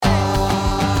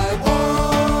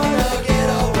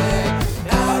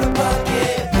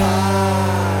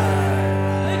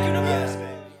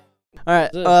All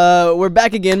right, we're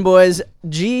back again, boys.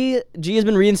 G has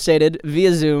been reinstated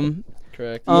via Zoom.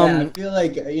 Correct. I feel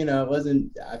like it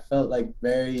wasn't. I felt like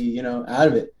very out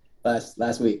of it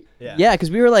last week. Yeah,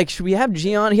 because we were like, should we have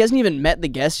G on? He hasn't even met the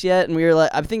guests yet, and we were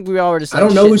like, I think we all were just. I Like,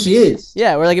 don't know who she is.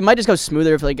 Yeah, we're like, it might just go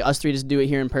smoother if like us three just do it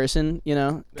here in person,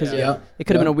 because it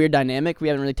could have been a weird dynamic. We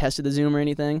haven't really tested the Zoom or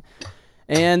anything,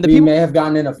 and we may have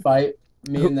gotten in a fight.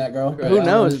 Me and that girl. Who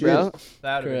knows, bro?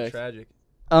 That would be tragic.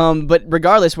 But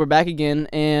regardless, we're back again,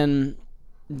 and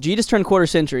G just turned quarter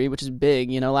century, which is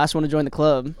big. Last one to join the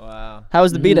club. Wow. How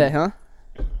was the B-Day, huh?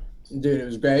 Dude, it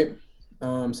was great.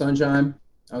 Sunshine.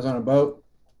 I was on a boat.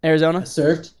 Arizona? I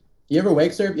surfed. You ever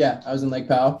wake surf? Yeah, I was in Lake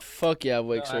Powell. Fuck yeah,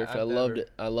 wake surf. I loved it.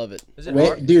 I love it. Is it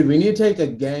hard? Dude, we need to take a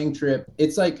gang trip.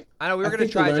 It's like I know we were gonna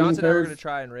try. Johnson and I were gonna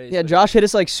try and race. Yeah, Josh hit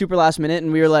us like super last minute,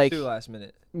 and we were like, too last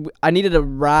minute. I needed a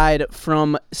ride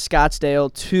from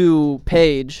Scottsdale to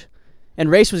Page,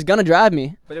 and Race was gonna drive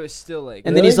me. But it was still like.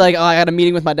 And then he's like, "Oh, I got a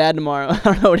meeting with my dad tomorrow." I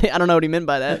don't know what he meant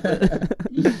by that.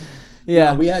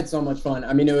 Yeah, no, we had so much fun.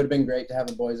 I mean, it would have been great to have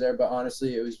the boys there, but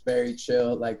honestly, it was very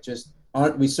chill. Like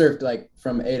we surfed like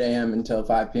from 8 a.m. until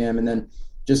 5 p.m. and then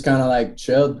just kind of like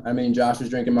chilled. I mean, Josh was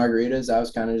drinking margaritas. I was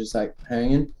kind of just like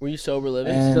hanging. Were you sober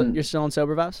living? You're still on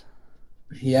sober vibes?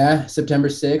 Yeah, September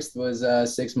 6th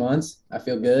was 6 months. I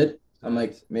feel good. I'm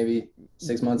like maybe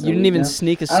 6 months. You didn't even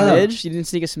sneak a smidge? You didn't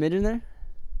sneak a smidge in there?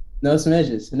 No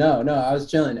smidges. No, I was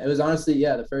chilling. It was honestly,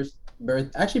 the first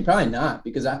birth. Actually, probably not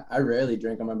because I rarely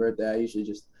drink on my birthday. I usually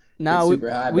just get super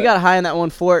high. We got high in that one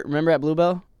fort. Remember at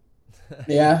Bluebell?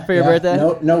 Yeah. For your birthday?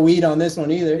 No weed on this one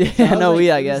either. Yeah, no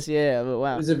weed, I guess. Yeah, but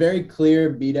wow. It was a very clear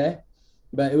B-Day.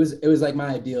 But it was like my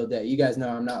ideal day. You guys know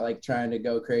I'm not like trying to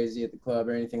go crazy at the club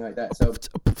or anything like that. So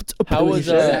how was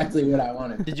exactly what I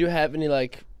wanted. Did you have any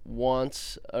like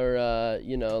wants or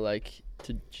like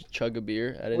to chug a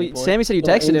beer at any point? Sammy said you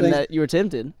texted him that you were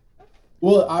tempted.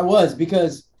 Well, I was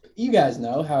because you guys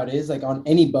know how it is. Like on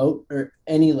any boat or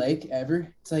any lake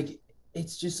ever,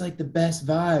 it's just like the best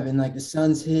vibe and like the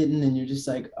sun's hitting and you're just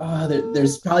like, oh,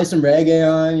 there's probably some reggae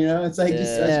on, It's like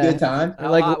just such a good time.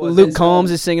 Like Luke Combs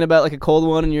is singing about like a cold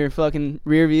one in your fucking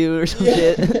rear view or some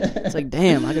shit. It's like,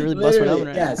 damn, I could really bust one open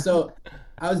right now. Yeah, so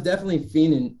I was definitely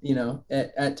fiending,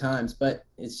 at times, but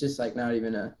it's just like not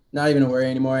even a worry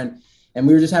anymore. And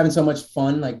we were just having so much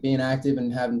fun, like being active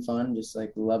and having fun, just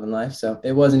like loving life. So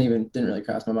it didn't really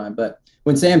cross my mind. But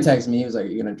when Sam texted me, he was like, "Are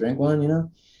you gonna drink one?"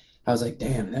 I was like,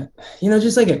 damn, that,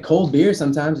 just like a cold beer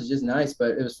sometimes is just nice,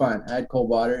 but it was fine. I had cold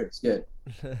water. It was good.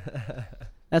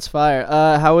 That's fire.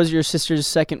 How was your sister's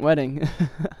second wedding?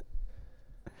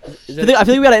 I feel like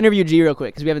we got to interview G real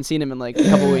quick because we haven't seen him in like a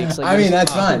couple weeks. Like, I mean,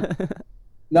 that's fine.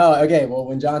 No, okay. Well,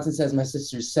 when Johnson says my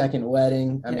sister's second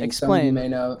wedding, I mean, explain. Some of you may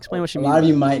know. Explain what she means. A lot of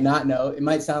you might not know. It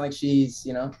might sound like she's,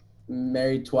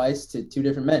 married twice to two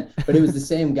different men, but it was the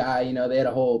same guy. They had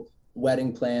a whole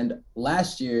wedding planned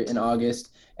last year in August,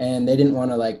 and they didn't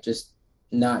want to like just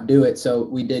not do it. So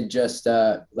we did just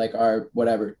like our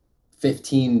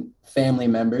 15 family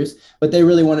members, but they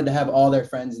really wanted to have all their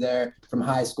friends there from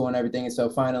high school and everything. And so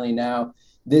finally now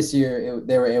this year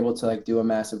they were able to like do a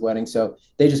massive wedding. So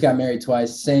they just got married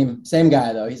twice. Same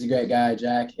guy though. He's a great guy,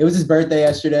 Jack. It was his birthday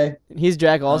yesterday. He's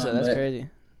Jack also. That's crazy.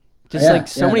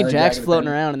 Just so many Jacks floating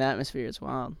around in the atmosphere. It's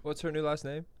wild. What's her new last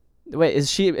name? Wait, is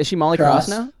she Molly Cross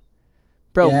now?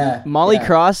 Bro, yeah, Molly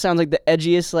Cross sounds like the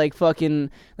edgiest, like fucking,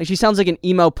 like she sounds like an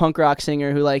emo punk rock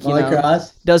singer who like,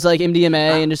 does like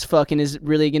MDMA and just fucking is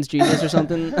really against Jesus or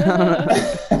something.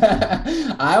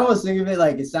 I almost think of it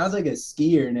like it sounds like a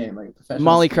skier name, like a professional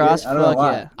Molly skier. Cross. I don't know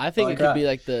why. Yeah. I think it could be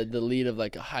like the lead of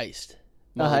like a heist.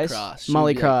 Molly Cross.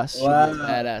 Molly Cross. Wow.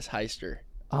 Badass heister.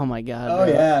 Oh my god. Oh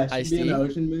bro. yeah, she'd be in the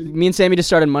Ocean movie. Me and Sammy just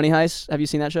started Money Heist. Have you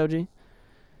seen that show, G?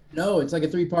 No, it's like a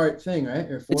 3-part thing,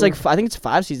 right? Or 4? It's like I think it's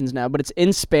 5 seasons now, but it's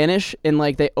in Spanish and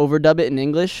like they overdub it in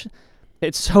English.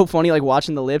 It's so funny, like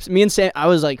watching the lips. Me and Sam, I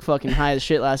was like fucking high as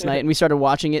shit last night, and we started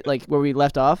watching it like where we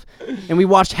left off, and we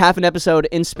watched half an episode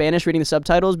in Spanish, reading the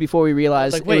subtitles before we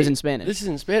realized it was in Spanish. This is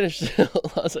in Spanish still.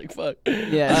 I was like, fuck.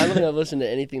 Yeah, I don't think I've listened to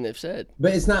anything they've said.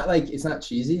 But it's not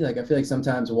cheesy. Like I feel like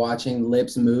sometimes watching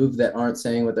lips move that aren't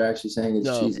saying what they're actually saying is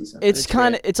cheesy.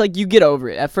 Sometimes. It's like you get over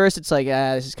it. At first, it's like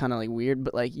this is kind of like weird,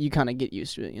 but like you kind of get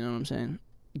used to it. You know what I'm saying?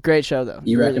 Great show though.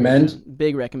 You recommend?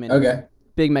 Big recommend. Okay.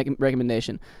 Big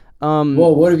recommendation.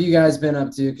 Well, what have you guys been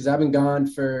up to? Because I've been gone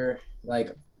for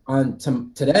like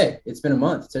today. It's been a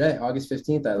month today, August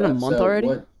 15th. I left. Been a month already?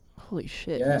 What, Holy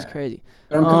shit, yeah. That's crazy.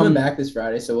 But I'm coming back this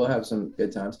Friday, so we'll have some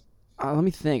good times. Let me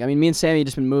think. I mean, me and Sammy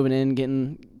just been moving in,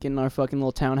 getting getting our fucking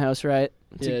little townhouse right.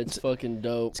 It's fucking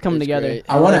dope. It's coming together. Great.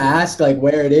 I want to ask like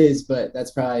where it is, but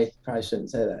that's probably shouldn't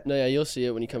say that. No, yeah, you'll see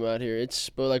it when you come out here.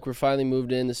 But like we're finally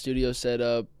moved in. The studio's set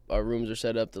up. Our rooms are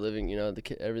set up. The living,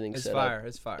 everything's set up.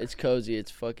 It's fire. It's cozy.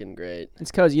 It's fucking great.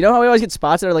 It's cozy. You know how we always get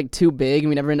spots that are like too big and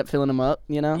we never end up filling them up,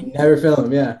 you know? You never fill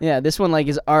them, yeah. Yeah, this one like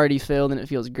is already filled and it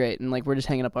feels great. And like we're just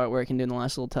hanging up artwork and doing the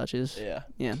last little touches. Yeah.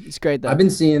 Yeah, it's great though. I've been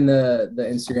seeing the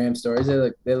Instagram stories.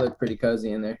 They look pretty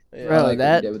cozy in there. Yeah. Bro, I like what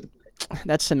that you did with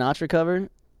that Sinatra cover,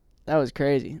 that was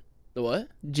crazy. The what?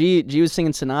 G was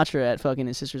singing Sinatra at fucking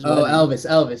his sister's Oh, wedding.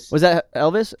 Elvis. Was that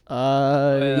Elvis?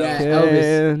 Yeah,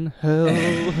 Can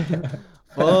help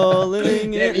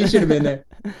falling Yeah, in. you should have been there.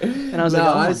 And I was no, like,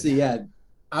 oh my- honestly, yeah.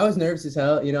 I was nervous as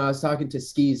hell. I was talking to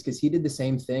Skis because he did the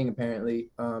same thing apparently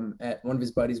at one of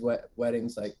his buddies'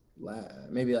 weddings, like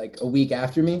maybe like a week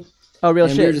after me. Oh, real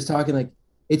And shit. we were just talking like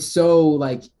it's so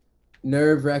like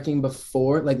nerve-wracking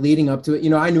before, like leading up to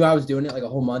it. I knew I was doing it like a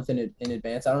whole month in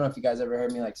advance. I don't know if you guys ever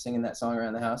heard me like singing that song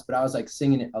around the house, but I was like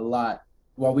singing it a lot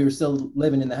while we were still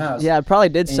living in the house. Yeah, I probably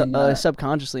did And,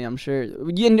 subconsciously, I'm sure.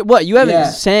 You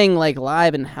haven't sang like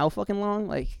live in how fucking long?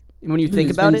 Like when you Dude, think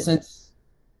it's about been it? since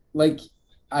like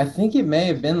I think it may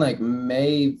have been like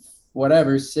May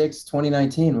 6,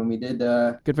 2019 when we did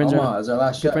Good Friends Omaha Are as our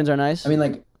last show. Good Friends Are Nice. I mean,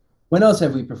 like, when else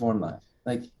have we performed live?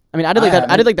 Like, I mean, I did like I that.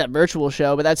 I did like that virtual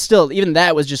show, but that's still even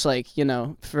that was just like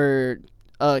for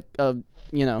a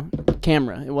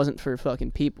camera. It wasn't for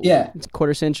fucking people. Yeah. It's a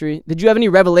quarter century. Did you have any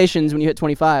revelations when you hit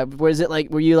 25? Were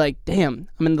you like, damn,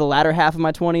 I'm in the latter half of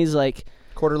my 20s, like,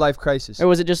 Quarter life crisis. or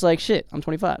was it just like, shit, I'm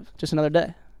 25, just another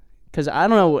day? Because I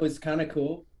don't know. it was kind of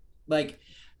cool. Like,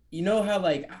 you know how,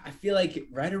 like, I feel like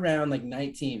right around like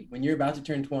 19, when you're about to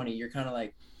turn 20, you're kind of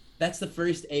like, that's the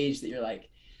first age that you're like,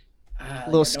 A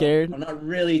little scared. I'm not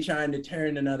really trying to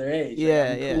turn another age.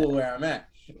 Yeah, I'm yeah. cool where I'm at.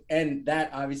 And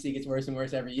that obviously gets worse and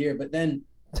worse every year. But then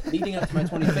leading up to my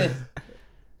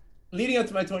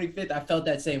 25th, I felt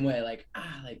that same way. Like,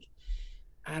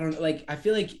 I don't know. Like, I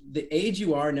feel like the age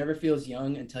you are never feels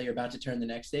young until you're about to turn the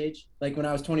next age. Like when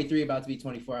I was 23, about to be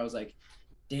 24, I was like,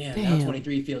 damn. Now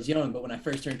 23 feels young. But when I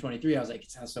first turned 23, I was like,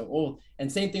 it sounds so old.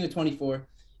 And same thing with 24.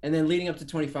 And then leading up to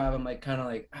 25, I'm like, kind of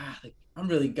like, I'm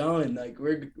really going. Like,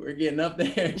 we're getting up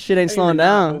there. Shit ain't I slowing mean,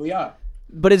 we're not, down. but we are.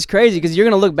 But it's crazy because you're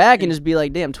going to look back and just be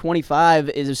like, damn, 25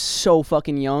 is so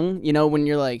fucking young. You know, when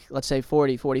you're like, let's say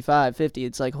 40, 45, 50,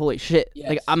 it's like, holy shit. Yes.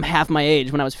 Like, I'm half my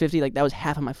age. When I was 50, like, that was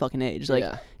half of my fucking age. Like,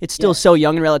 Yeah. it's still so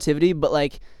young in relativity, but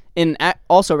like, in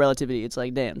also relativity, it's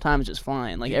like, damn, time is just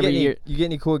flying. Like, every year. You get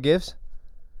any cool gifts?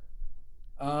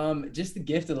 Just the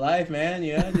gift of life, man.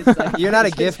 Just like, You're not a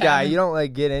just gift guy. having- You don't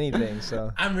like get anything.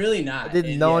 So I'm really not. did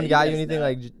And, no one you got you guys anything know.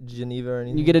 like Geneva or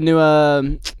anything? You get a new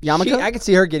yarmulke? I could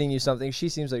see her getting you something. She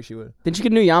seems like she would. Didn't you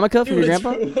get a new yarmulke from your Dude,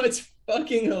 grandpa? what's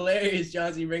fucking hilarious,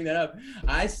 Johnson, you bring that up.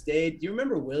 I stayed. Do you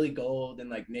remember Willie Gold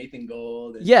and like Nathan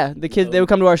Gold? And, Yeah, the kids, they would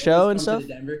come to our show and come stuff. To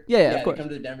Denver. Yeah, of they course. come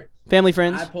to Denver. Family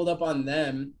friends. I pulled up on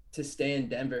them to stay in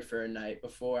Denver for a night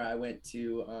before I went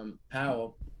to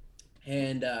Powell,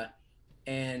 and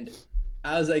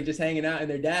I was like just hanging out, and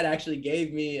their dad actually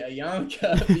gave me a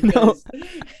yarmulke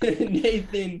because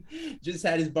Nathan just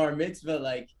had his bar mitzvah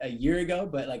like a year ago,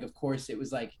 but like of course it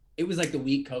was like the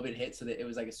week COVID hit, so that it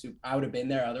was like I would have been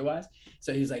there otherwise.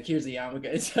 So he was like, "Here's a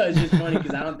yarmulke." So it's just funny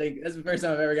because I don't think that's the first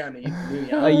time I've ever gotten a new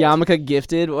yarmulke. A yarmulke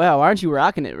gifted. Wow, why aren't you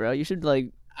rocking it, bro? You should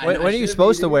like. When are you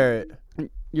supposed to wear it?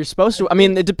 You're supposed to. I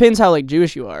mean, it depends how like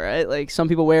Jewish you are, right? Like some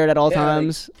people wear it at all Yeah, like-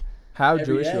 times. How Every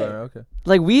Jewish you day. are? Okay.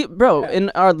 Like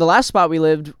in the last spot we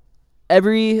lived,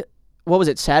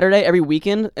 Saturday, every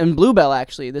weekend, in Bluebell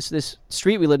actually, this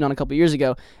street we lived on a couple years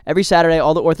ago, every Saturday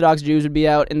all the Orthodox Jews would be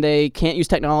out and they can't use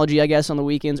technology, I guess, on the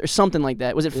weekends or something like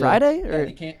that. Was it Friday? Yeah, Or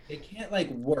they can't like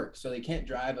work, so they can't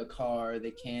drive a car,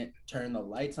 they can't turn the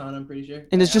lights on, I'm pretty sure.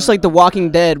 and it's I just don't like The know.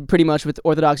 Walking Dead pretty much with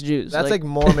Orthodox Jews. That's like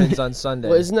Mormons on Sunday.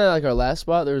 Well, isn't that like our last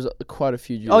spot? There was quite a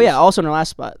few Jews. Oh yeah, also in our last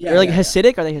spot. Yeah, They're like yeah, yeah.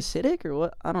 Hasidic. Are they Hasidic or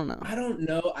what? I don't know. I don't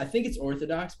know. I think it's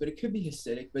Orthodox, but it could be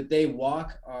Hasidic. But they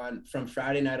walk on from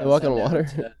Friday night They on walk on Sundown water?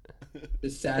 to the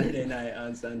Saturday night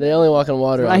on Sunday. They only walk on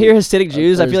water. When I on- hear Hasidic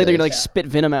Jews, I feel like they're gonna like Thursdays. spit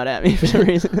venom out at me for some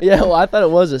reason. Yeah, well, I thought it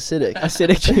was acidic.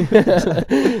 Hasidic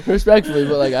Jews. Respectfully,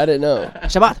 but like I didn't know.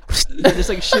 Shabbat. They just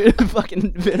like shoot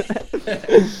fucking venom.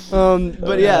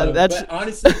 But yeah, that's But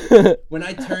honestly, when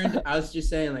I was just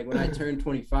saying, like when I turned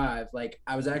 25, like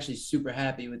I was actually super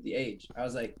happy with the age. I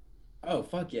was like, oh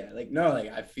fuck yeah, like no,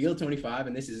 like I feel 25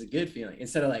 and this is a good feeling.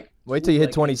 Instead of like Wait till you hit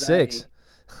like, 26. anxiety.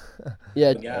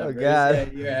 Yeah, God, Oh, bro,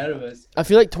 God. you're ahead of us. I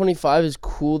feel like 25 is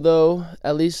cool though.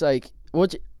 At least like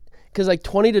because like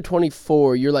 20 to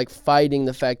 24, you're like fighting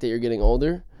the fact that you're getting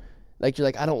older. like you're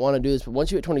like, I don't want to do this. But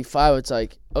once you hit 25, it's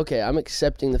like, okay, I'm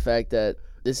accepting the fact that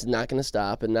this is not gonna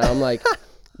stop. And now I'm like,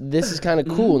 this is kind of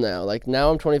cool now. Like now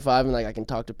I'm 25 and like I can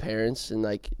talk to parents and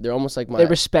like they're almost like They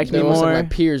respect me they're almost more. like my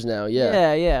peers now.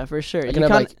 Yeah. Yeah, for sure. I can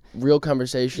have like real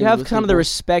conversations. you have with kind of the people.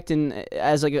 respect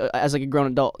as like a grown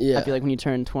adult. Yeah. I feel like when you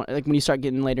turn 20, like when you start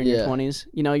getting later in your Yeah. 20s,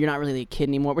 you know, you're not really a kid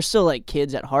anymore. We're still like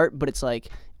kids at heart, but it's like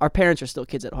our parents are still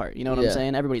kids at heart. You know what I'm Yeah.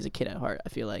 saying? Everybody's a kid at heart. I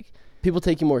feel like People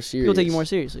take you more serious. people take you more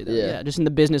seriously. Though. Yeah. Yeah, just in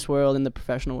the business world, in the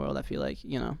professional world, I feel like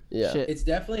Yeah. shit. It's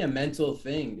definitely a mental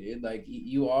thing, dude. Like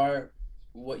you are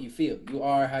what you feel. You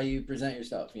are how you present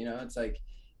yourself. You know, it's like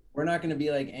we're not gonna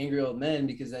be like angry old men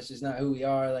because that's just not who we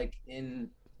are. Like in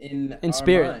our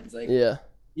spirit. minds. Like Yeah.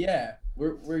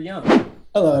 we're young.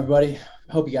 Hello, everybody.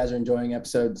 Hope you guys are enjoying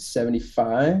episode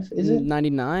 75. Is it?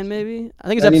 99 maybe? I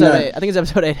think it's 99. episode 8. I think it's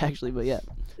episode 8 actually, but yeah.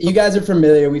 You guys are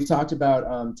familiar. We've talked about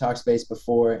Talkspace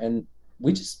before, and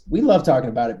we love talking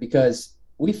about it because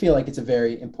we feel like it's a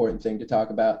very important thing to talk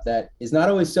about that is not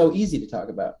always so easy to talk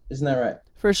about. Isn't that right?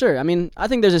 For sure. I mean, I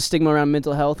think there's a stigma around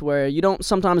mental health where you don't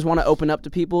sometimes want to open up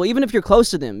to people, even if you're close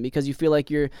to them, because you feel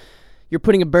like you're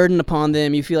putting a burden upon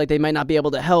them. You feel like they might not be able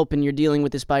to help, and you're dealing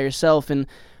with this by yourself. And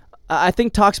I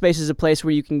think Talkspace is a place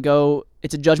where you can go.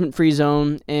 It's a judgment-free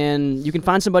zone, and you can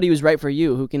find somebody who's right for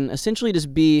you, who can essentially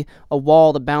just be a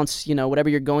wall to bounce, whatever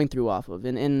you're going through off of.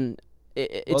 And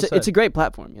it's a great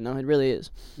platform. It really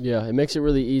is. Yeah, it makes it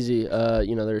really easy.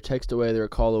 They're a text away, they're a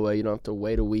call away. You don't have to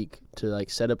wait a week to like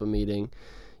set up a meeting.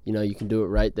 You can do it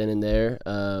right then and there.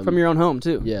 From your own home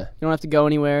too. Yeah. You don't have to go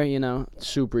anywhere.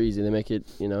 Super easy. They make it.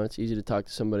 It's easy to talk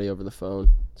to somebody over the phone.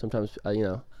 Sometimes,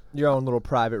 Your own little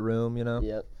private room,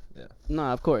 Yeah. No,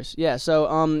 of course. Yeah,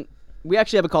 so we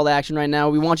actually have a call to action right now.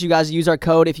 We want you guys to use our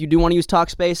code if you do want to use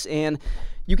Talkspace, and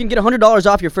you can get $100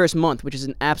 off your first month, which is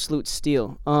an absolute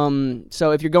steal.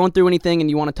 So if you're going through anything and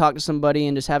you want to talk to somebody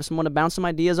and just have someone to bounce some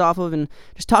ideas off of and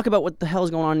just talk about what the hell is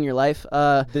going on in your life.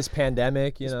 This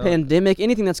pandemic, Pandemic,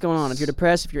 anything that's going on. If you're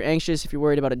depressed, if you're anxious, if you're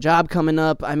worried about a job coming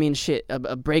up, I mean, shit,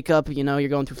 a breakup, you're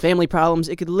going through family problems.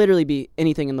 It could literally be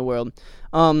anything in the world.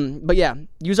 But yeah,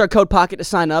 use our code POCKET to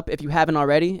sign up if you haven't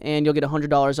already, and you'll get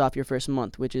 $100 off your first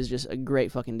month, which is just a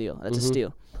great fucking deal. That's a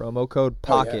steal. Promo code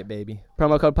POCKET, baby.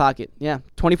 Promo code POCKET. Yeah,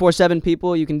 24/7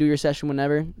 people. You can do your session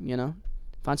whenever.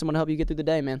 Find someone to help you get through the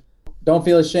day, man. Don't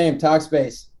feel ashamed.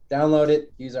 Talkspace. Download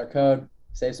it. Use our code.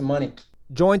 Save some money.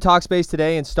 Join Talkspace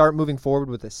today and start moving forward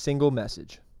with a single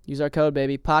message. Use our code,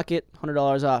 baby. POCKET,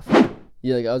 $100 off.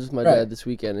 Yeah, like I was with my dad this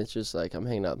weekend. It's just like I'm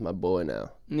hanging out with my boy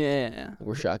now. Yeah.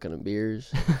 We're shotgunning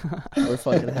beers. We're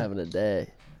fucking having a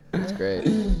day. It's great.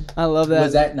 I love that.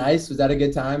 Was that nice? Was that a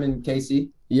good time in KC?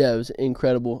 Yeah, it was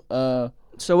incredible.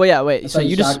 So wait. I So thought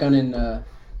you just shotgunning.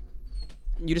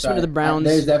 went to Sorry. the Browns.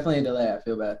 There's definitely a delay. I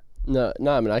feel bad. No,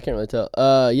 I mean I can't really tell.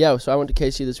 Yeah, so I went to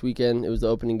KC this weekend. It was the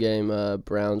opening game,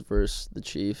 Browns versus the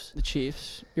Chiefs. The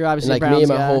Chiefs. You're obviously And like a Browns me and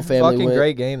my guy. whole family Fucking went.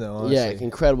 great game, though, honestly. Yeah,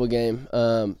 incredible game.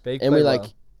 Big and we played like,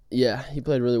 well. yeah, he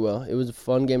played really well. It was a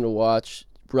fun game to watch.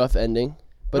 Rough ending,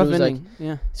 but Rough it was ending. like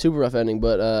Yeah. super rough ending.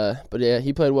 But yeah,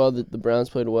 he played well. The Browns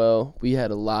played well. We had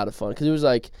a lot of fun because it was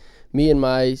like me and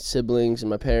my siblings and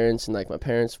my parents and like my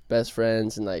parents' best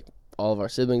friends and like all of our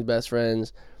siblings' best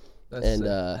friends. That's And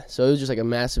sick. so it was just like a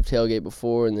massive tailgate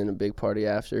before and then a big party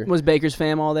after. Was Baker's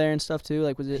fam all there and stuff too?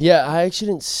 Like, was it? Yeah, I actually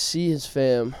didn't see his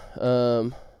fam.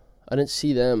 I didn't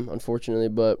see them, unfortunately,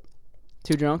 but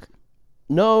Too drunk?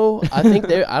 no, I think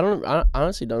I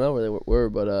honestly don't know where they were,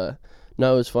 but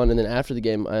no, it was fun. And then after the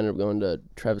game, I ended up going to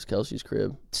Travis Kelce's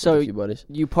crib So with a few buddies.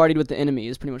 you partied with the enemy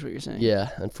is pretty much what you're saying. Yeah,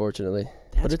 unfortunately.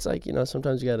 But it's like,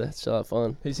 sometimes you gotta still have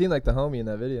fun. He seemed like the homie in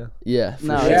that video. Yeah, for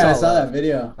No, sure. it's Yeah, I all saw love. that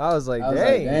video. I was like, I was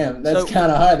dang. like, damn, that's So-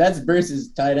 kind of hard. That's Bruce's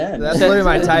tight end. That's literally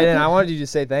my tight end. I wanted you to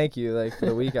say thank you, like, for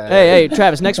the week I had. Hey,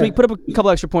 Travis. Next week, put up a couple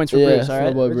extra points for Yeah, Bruce. All for right.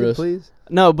 my boy Would you Bruce. please?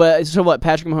 No, but so what?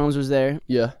 Patrick Mahomes was there.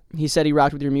 Yeah, He said he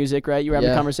rocked with your music, right? You were having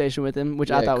a Yeah. conversation with him,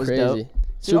 which I yeah, thought was crazy. dope.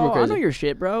 Super I know crazy. your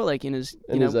shit, bro. Like in his,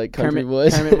 In his, like, country Kermit,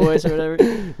 voice. Kermit voice or whatever.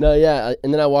 No, yeah,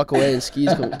 and then I walk away and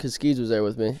Skeez, because Skeez was there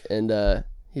with me, and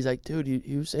he's like, dude,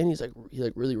 he was saying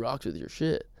he really rocks with your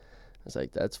shit. I was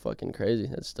like, that's fucking crazy.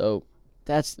 That's dope.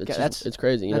 That's It's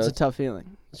crazy. that's a tough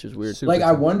feeling. It's just weird. Super Like,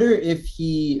 I tough. wonder if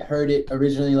he heard it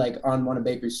originally, like, on one of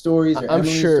Baker's stories or I'm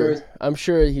Emily's sure. stories. I'm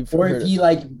sure he. Or heard if he,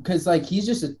 like, because, like, he's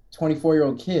just a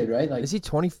 24-year-old kid, right? Like, Is he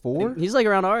 24? He's like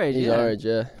around our age. He's yeah. our age,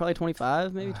 yeah. Probably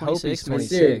 25, maybe I hope he's 26.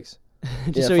 26.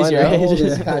 Just Yeah, so he's find your out. how old age.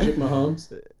 is Patrick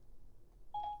Mahomes?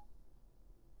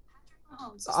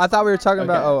 I thought we were talking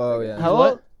about. Okay. Oh, yeah. How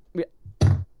What?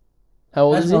 old? How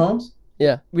old Patrick is he?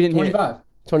 Mahomes? We didn't hear. it. 25.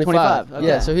 25. okay.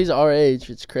 Yeah, so he's our age.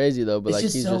 It's crazy though, but It's like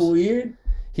just he's so just weird.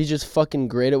 he's just fucking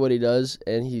great at what he does,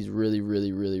 and he's really,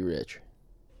 really, really rich.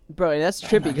 Bro, that's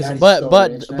trippy my because God, he's But so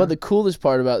but rich now. but the coolest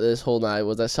part about this whole night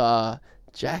was I saw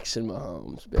Jackson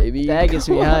Mahomes, baby. that gets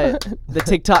me high. The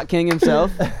TikTok king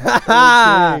himself.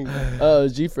 Oh,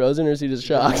 is G frozen or is he just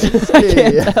shocked?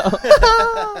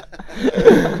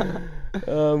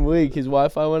 I'm weak. His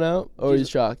Wi-Fi went out, or he's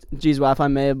shocked. G's Wi-Fi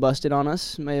may have busted on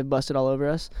us. May have busted all over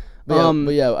us. But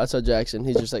yeah, I saw Jackson.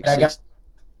 He's just like I got- 6.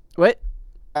 Wait.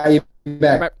 I got you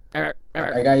back. I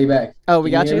got you back. Oh, we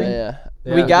got Can you? hear me? Yeah.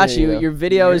 Yeah. We got There you you. go. Your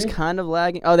video You is hear me? kind of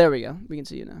lagging. Oh, there we go. We can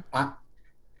see you now.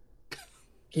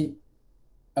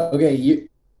 Okay, you.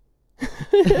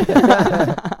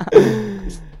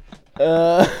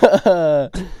 Uh,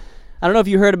 I don't know if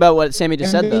you heard about what Sammy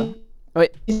just said though.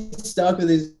 Wait. He's stuck with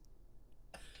his.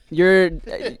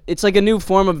 It's like a new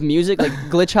form of music, like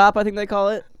glitch hop, I think they call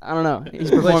it. I don't know. He's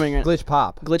performing it. Glitch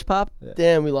pop. Glitch pop.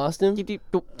 damn, we lost him. Deep, deep,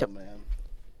 doop, doop.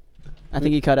 I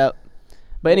think he cut out.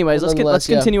 But anyways, Well, let's nonetheless,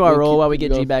 yeah, continue our we'll roll keep- while we keep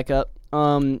get G going. back up.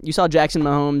 You saw Jackson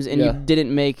Mahomes and Yeah. you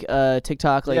didn't make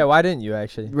TikTok like Yeah, why didn't you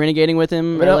actually? renegading with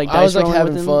him But or like I was dice like rolling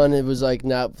having with him? fun. It was like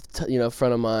not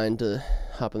front of mind to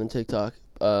hop on the TikTok.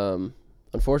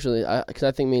 Unfortunately, because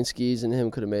I think me and Skis and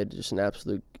him could have made just an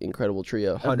absolute incredible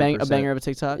trio. A, a 100%. banger of a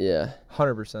TikTok. Yeah,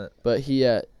 100%. but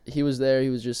he was there. He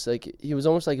was just like he was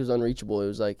almost like he was unreachable. It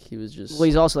was like he was just. Well,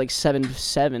 he's also like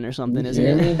 7'7" or something, You isn't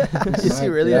hear he? me? Is he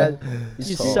really Yeah. that?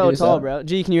 He's tall. so He's tall, up. bro.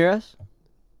 G, can you hear us?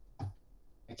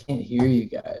 I can't hear you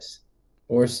guys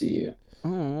or see you.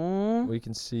 Aww. We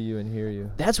can see you and hear you.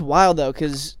 That's wild though,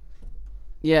 cause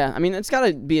yeah, I mean it's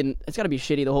gotta be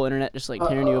shitty, the whole internet just like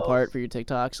tearing you apart for your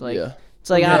TikToks. Like Yeah. it's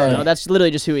like I don't Yeah. know, that's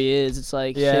literally just who he is. It's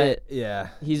like Yeah, shit. yeah.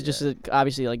 He's just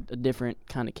obviously like a different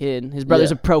kind of kid. His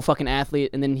brother's Yeah. a pro fucking athlete,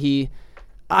 and then he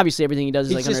obviously everything he does is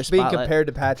He's like under a just being spotlight. compared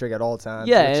to Patrick at all times.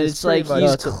 Yeah, which and is it's like pretty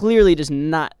he's much- clearly just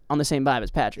not on the same vibe as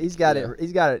Patrick. he's got Yeah. it.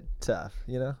 He's got it tough.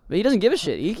 You know. But he doesn't give a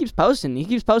shit. He keeps posting. He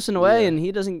keeps posting away, Yeah. and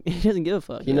he doesn't give a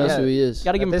fuck. He knows Yeah. who he is.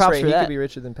 Gotta give At him this props rate, for he that. could be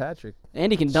richer than Patrick.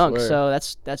 And he can dunk, Swear. so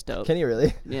that's dope. Can he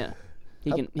really? Yeah,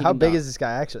 he How- can. He How can big dunk. is this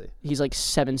guy actually? He's like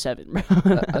 7'7", bro.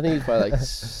 I think he's probably like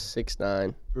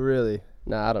 6'9". Really?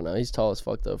 Nah, I don't know. He's tall as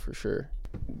fuck though, for sure.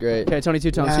 Great. Okay, Tony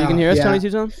Two Tone. So you Wow, can hear us, yeah. Tony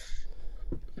Two Tone?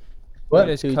 What?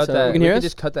 We just Two cut tone. that. You can we hear could us?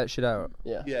 just cut that shit out.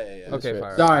 Yeah. Yeah. Okay, right.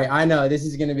 fire. Sorry, I know this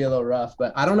is gonna be a little rough,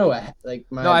 but I don't know what like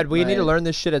my. No, we need to my- learn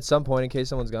this shit at some point in case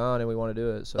someone's gone and we want to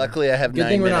do it. So. Luckily, I have Good 9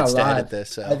 thing we're not minutes to live. edit this.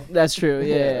 So That's true.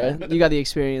 Yeah, you got the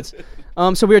experience.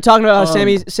 So we were talking about how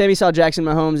Um, Sammy saw Jackson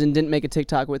Mahomes and didn't make a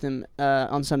TikTok with him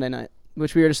on Sunday night,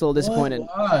 which we were just a little disappointed.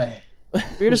 Why?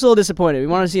 We were just a little disappointed. We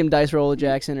wanted to see him dice roll with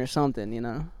Jackson or something, you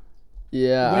know.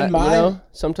 Yeah, When you my- know,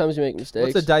 sometimes you make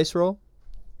mistakes. What's a dice roll?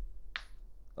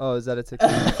 Oh, is that a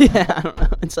TikTok? Yeah, I don't know.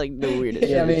 It's like the weirdest.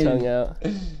 Yeah, I the mean- tongue out.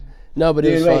 No, but it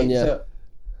Dude, was wait, fun. Yeah. so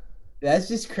that's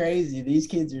just crazy. These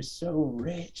kids are so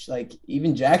rich. Like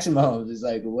even Jackson Mahomes is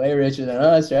like way richer than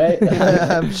us, right?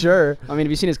 I'm sure. I mean, have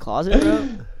you seen his closet, bro?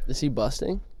 Is he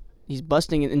busting? He's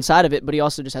busting inside of it, but he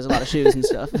also just has a lot of shoes and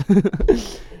stuff.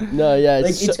 No, yeah. like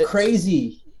It's, it's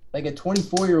crazy. Like a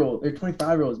 24-year-old or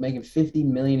 25-year-old is making $50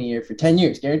 million a year for 10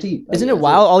 years, guaranteed. Like, Isn't it that's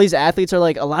wild? All these athletes are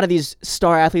like, a lot of these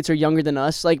star athletes are younger than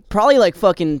us. Like, probably like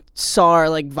fucking SAR,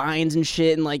 like Vines and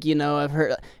shit. And like, you know, I've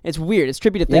heard, it's weird. It's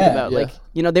trippy to think Yeah. about. Yeah. Like,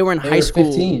 you know, they were in They high were school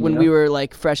 15, when you we know? were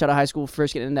like fresh out of high school,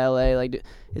 first getting into LA. Like,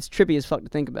 it's trippy as fuck to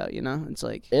think about, you know? It's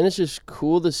like, and it's just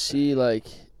cool to see like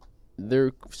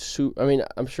they're. I mean,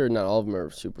 I'm sure not all of them are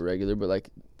super regular, but like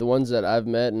the ones that I've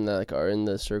met and that, like are in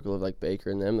the circle of like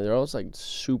Baker and them, they're all just like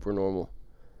super normal.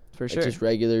 for Like, sure. just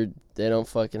regular. They don't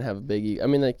fucking have a big ego. I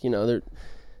mean, like, you know, they're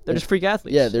They're just freak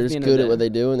athletes. yeah, they're at the just end of good the at what day. they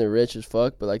do and they're rich as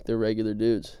fuck, but like they're regular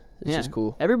dudes. It's Yeah. just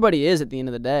cool. Everybody is at the end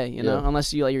of the day, you know, Yeah.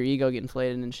 unless you let your ego get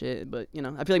inflated and shit. But, you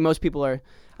know, I feel like most people are,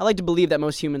 I like to believe that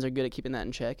most humans are good at keeping that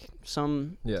in check.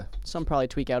 Some Yeah. probably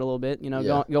tweak out a little bit, you know,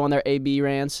 Yeah. go on their AB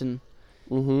rants and,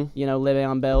 Mm-hmm. you know,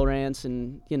 Le'Veon Bell rants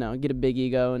and, you know, get a big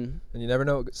ego. And And you never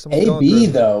know what someone's going AB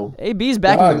through. though. AB's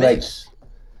back Dog, in the like, mix.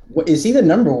 what, is he the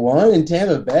number one in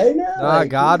Tampa Bay now? Ah, Like,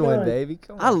 who's Godwin, going- baby.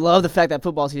 Come on. I love the fact that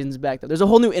football season's back, though. There's a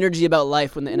whole new energy about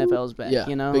life when the NFL is back, Yeah,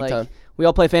 you know? big like, time. we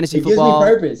all play fantasy It gives me football.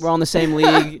 purpose. We're on the same league.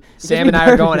 It gives Sam me and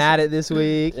I are going purpose. at it this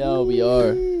week. Yeah, we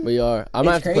are. We are. I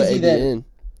might have It's to put crazy AB that- in.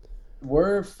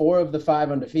 We're 4 of the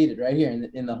 5 undefeated right here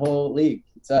in the whole league.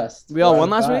 It's us. We all 4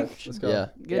 won out of last 5. week? Let's go. Yeah.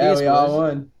 Good Yeah, East we all boys.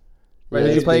 won. Right, Yeah,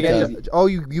 did you it's play big against? time. Oh,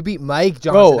 you beat Mike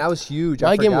Johnson. Bro, That was huge. my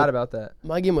I game forgot was- about that.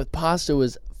 My game with Pasta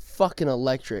was fucking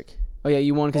electric. Oh, yeah,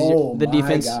 you won because Oh the my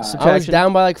defense God. subtraction. I was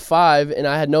down by like 5, and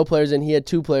I had no players in. He had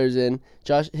 2 players in.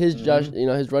 Josh, Mm-hmm. you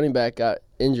know, his running back got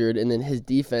injured, and then his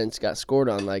defense got scored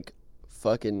on like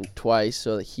fucking twice,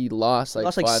 so that he lost like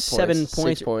Lost, like, 5 7 points, 6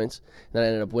 points. points. And then I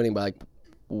ended up winning by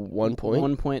 1 point.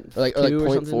 1 point, Or like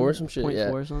 0.4 or some shit. 0.4 Yeah.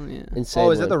 or something. Yeah. Insane.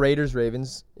 Oh, is that win. the Raiders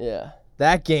Ravens? Yeah.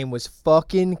 That game was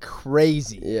fucking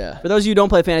crazy. Yeah. For those of you who don't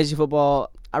play fantasy football,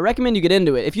 I recommend you get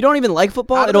into it. If you don't even like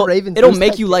football, How did the Ravens it'll lose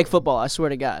make that you game? like football. I swear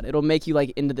to God, it'll make you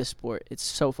like into this sport. It's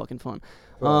so fucking fun.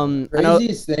 I know,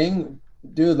 Craziest thing,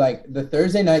 dude, like the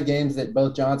Thursday night games that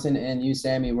both Johnson and you,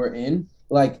 Sammy, were in,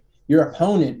 like your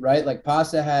opponent, right? Like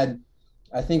Pasta had,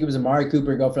 I think it was Amari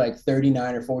Cooper go for like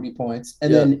 39 or 40 points.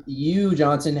 And then you,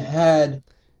 Johnson, had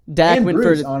Dak and went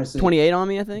Bruce, for honestly. 28 on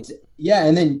me, I think. Yeah,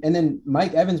 and then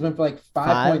Mike Evans went for like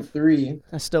 5.3.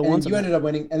 I still And won then you some. ended up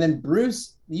winning. And then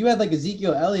Bruce, you had like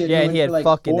Ezekiel Elliott. Yeah, who and went he had for like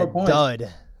fucking 4 a points.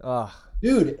 dud. Ugh.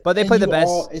 Dude. But they and played the you best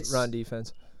all- it's- run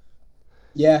defense.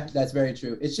 Yeah, that's very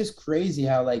true. It's just crazy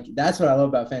how like that's what I love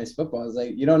about fantasy football. Is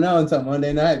like you don't know until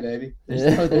Monday night, baby. There's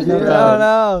no No, telling.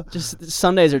 no. Just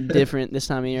Sundays are different this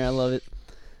time of year. I love it.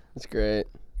 That's great.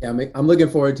 Yeah, I'm looking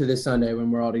forward to this Sunday when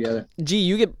we're all together. G,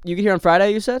 you get here on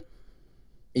Friday. You said.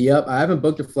 Yep, I haven't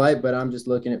booked a flight, but I'm just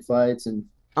looking at flights and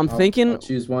I'm I'll thinking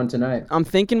choose one tonight.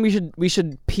 we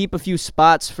should peep a few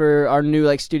spots for our new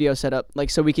like studio setup, like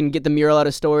so we can get the mural out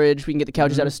of storage, we can get the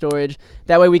couches out of storage.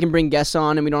 That way we can bring guests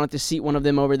on and we don't have to seat one of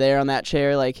them over there on that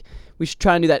chair. Like we should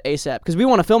try and do that ASAP because we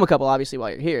want to film a couple obviously while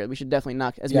you're here. We should definitely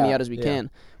knock as many Yeah, out as we yeah. can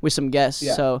with some guests.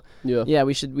 Yeah. So Yeah.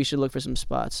 we should look for some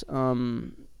spots.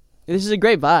 This is a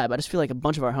great vibe. I just feel like a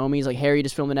bunch of our homies, like Harry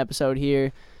just filmed an episode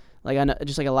here. Like I know,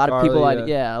 just like a lot of Charlie, people,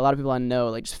 yeah. a lot of people I know,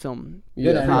 like just film Good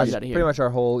the energy. pods out of here. Pretty much our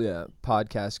whole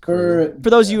podcast crew. For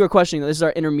those of you who are questioning, this is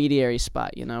our intermediary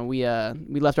spot. You know, we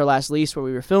left our last lease where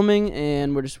we were filming,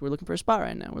 and we're looking for a spot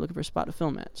right now. We're looking for a spot to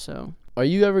film at. So Are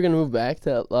you ever gonna move back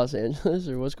to Los Angeles,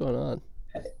 or what's going on?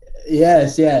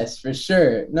 Yes, for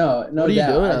sure. No What are you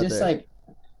doubt. doing I out just there? like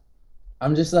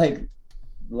I'm just like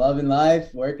loving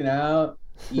life, working out,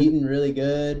 eating really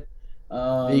good.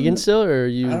 Vegan still, or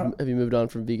I don't- have you moved on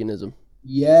from veganism?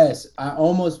 Yes, I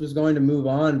almost was going to move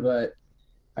on, but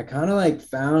I kind of like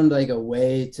found like a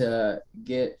way to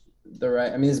get the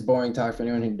right. I mean, it's boring talk for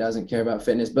anyone who doesn't care about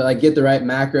fitness, but like get the right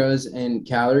macros and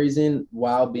calories in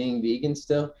while being vegan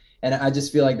still. And I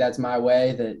just feel like that's my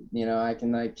way that, you know, I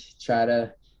can like try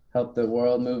to help the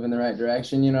world move in the right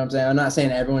direction. You know what I'm saying? I'm not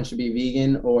saying everyone should be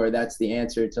vegan or that's the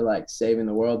answer to like saving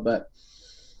the world, but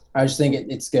I just think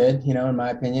it's good. You know, in my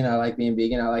opinion, I like being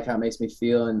vegan. I like how it makes me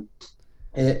feel. And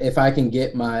if I can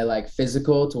get my like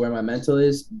physical to where my mental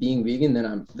is being vegan,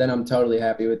 then I'm totally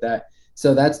happy with that.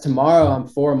 So that's tomorrow. I'm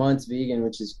 4 months vegan,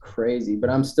 which is crazy, but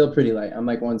I'm still pretty light. I'm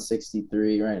like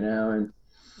 163 right now. And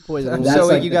boys, That's So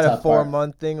like like you the got a tough 4 part.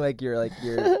 month thing, like your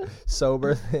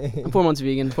sober thing. I'm 4 months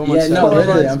vegan. 4 yeah, months. no, four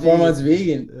literally, months I'm 4 vegan. months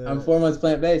vegan. Yeah. I'm 4 months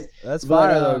plant-based. That's But,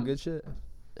 fire though. um, Good shit.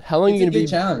 How long are It's you a gonna good be?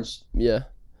 challenge. Yeah.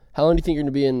 How long do you think you're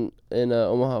gonna be in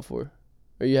Omaha for?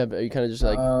 Are you kind of just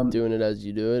like doing it as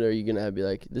you do it, or are you gonna be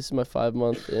like, this is my 5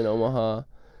 month in Omaha,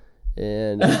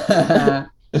 and I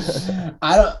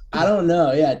don't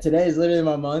know. Yeah, today is literally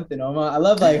my month in Omaha. I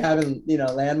love like having, you know,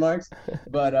 landmarks,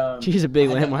 but She's a big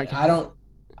I landmark. don't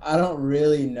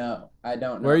really know. I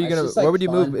don't know. Where are you It's gonna? just, like, where would you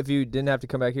fun. move if you didn't have to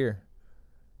come back here?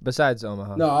 Besides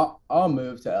Omaha. No, I'll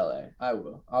move to LA. I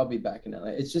will. I'll be back in LA.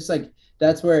 It's just like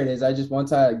that's where it is. I just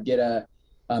once I get a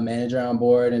manager on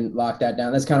board and lock that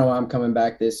down. That's kind of why I'm coming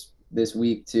back this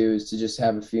week too, is to just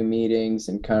have a few meetings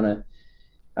and kind of,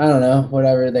 I don't know,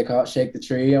 whatever they call it, shake the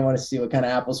tree. I want to see what kind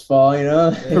of apples fall, you know.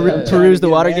 Yeah. Peruse the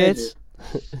Get a water manager. gates.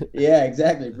 Yeah,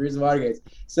 exactly. Peruse the water gates.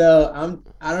 So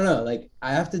I don't know, like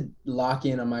I have to lock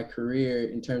in on my career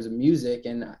in terms of music,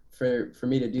 and for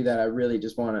me to do that, I really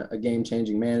just want a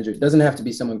game-changing manager. It doesn't have to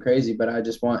be someone crazy, but I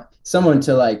just want someone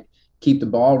to like keep the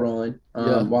ball rolling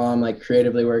while I'm like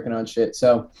creatively working on shit.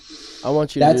 So I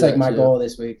want you to that's do like that my too. goal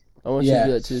this week. I want you Yeah, to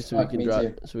do that too, so fuck me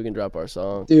too. we can drop our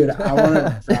song. Dude, I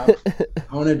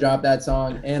want to drop that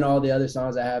song and all the other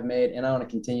songs I have made, and I want to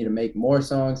continue to make more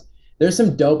songs. There's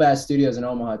some dope ass studios in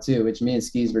Omaha too, which me and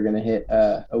Skis were gonna hit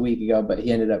a week ago, but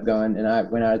he ended up going, and I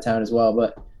went out of town as well.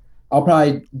 But I'll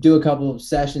probably do a couple of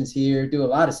sessions here, do a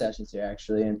lot of sessions here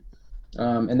actually, and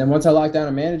then once I lock down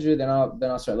a manager, then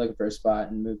I'll start looking for a spot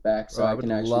and move back so Bro, I I would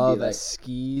can actually love be a like.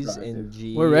 Skis and productive.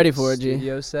 G. We're ready for it, G.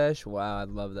 Studio sesh. Wow, I'd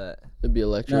love that. It'd be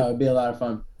electric. No, it'd be a lot of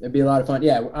fun. It'd be a lot of fun.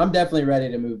 Yeah, I'm definitely ready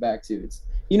to move back too. It's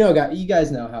you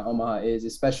guys know how Omaha is,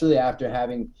 especially after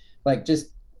having like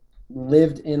just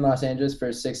lived in Los Angeles for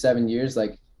 6-7 years.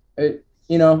 Like,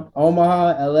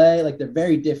 Omaha, LA, like they're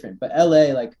very different. But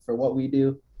LA, like for what we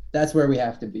do, that's where we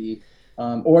have to be,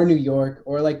 or New York,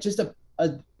 or like just a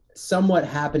somewhat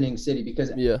happening city.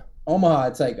 Because Yeah. Omaha,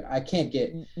 it's like I can't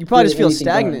get. You probably just feel anything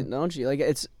stagnant, going. don't you? Like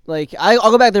it's like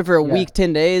I'll go back there for a Yeah. week,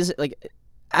 10 days. Like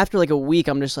after like a week,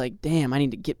 I'm just like, damn, I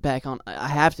need to get back on. I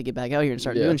have to get back out here and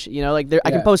start Yeah. doing shit. You know, like I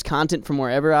can Yeah. post content from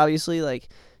wherever, obviously. Like,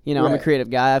 you know, I'm a Right. creative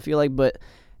guy, I feel like, but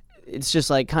it's just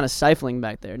like kind of stifling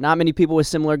back there. Not many people with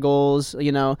similar goals,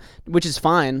 you know, which is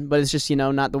fine, but it's just, you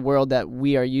know, not the world that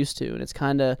we are used to. And it's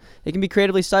kind of, it can be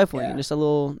creatively stifling and Yeah. just a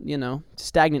little, you know,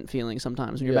 stagnant feeling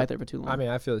sometimes when you're Yeah. back there for too long. I mean,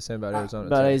 I feel the same about Arizona.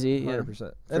 About too, AZ, yeah.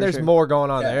 100%. For And there's sure. more going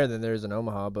on Yeah. there than there is in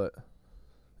Omaha, but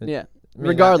yeah. I mean,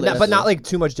 Regardless. but not like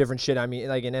too much different shit. I mean,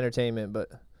 like in entertainment, but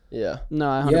Yeah. No,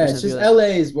 I 100% Yeah, it's feel just that. LA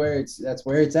is where that's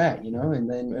where it's at, you know, and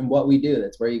then and what we do,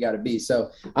 that's where you got to be. So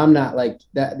I'm not like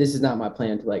that. This is not my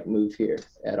plan to like move here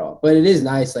at all. But it is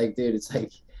nice, like, dude. It's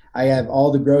like I have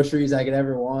all the groceries I could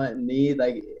ever want and need.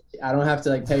 Like I don't have to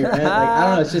like pay rent. Like I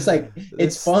don't know. It's just like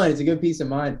it's fun. It's a good peace of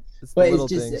mind. it's the But little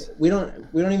it's just things. we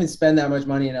don't even spend that much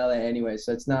money in LA anyway.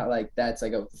 So it's not like that's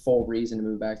like a full reason to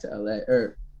move back to LA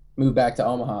or move back to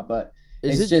Omaha. But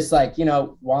Is it's it just like, you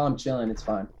know, while I'm chilling, it's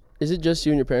fine. is it just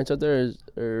you and your parents out there,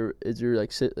 or is your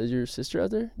like is your sister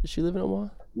out there? Does she live in Omaha?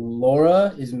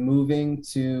 Laura is moving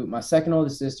to my second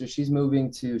oldest sister. She's moving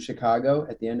to Chicago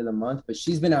at the end of the month, but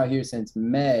she's been out here since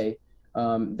May.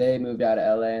 They moved out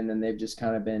of LA and then they've just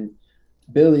kind of been.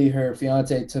 Billy, her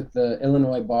fiance, took the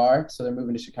Illinois bar, so they're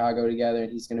moving to Chicago together,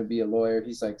 and he's going to be a lawyer.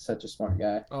 He's like such a smart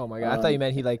guy. Oh my god! I thought you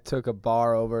meant he like took a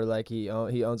bar over, like he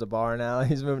owns a bar now.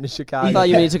 He's moving to Chicago. I thought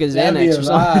you mean he took a That'd be Xanax a or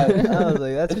something. vibe. I was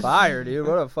like, that's fire, dude.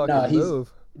 What a fucking No, he's-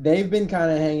 move. They've been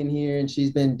kind of hanging here, and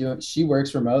she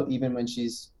works remote even when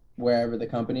she's wherever the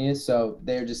company is. So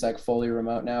they're just like fully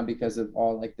remote now because of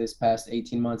all like this past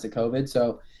 18 months of COVID.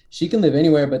 So she can live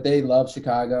anywhere, but they love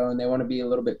Chicago and they want to be a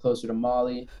little bit closer to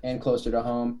Molly and closer to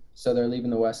home. So they're leaving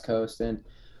the West Coast and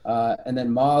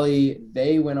then Molly,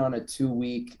 they went on a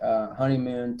 2-week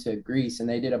honeymoon to Greece and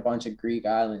they did a bunch of Greek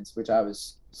islands, which I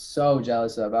was so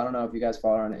jealous of. I don't know if you guys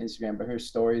follow her on Instagram, but her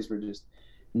stories were just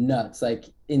nuts, like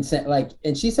insane. Like,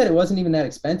 and she said it wasn't even that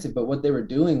expensive, but what they were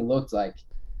doing looked like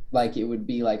it would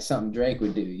be like something Drake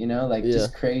would do, you know, like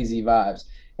just crazy vibes.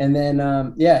 And then,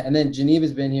 and then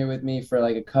Geneva's been here with me for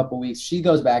like a couple weeks. She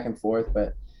goes back and forth,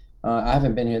 but I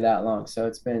haven't been here that long. So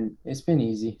it's been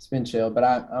easy. It's been chill, but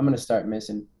I'm going to start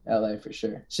missing LA for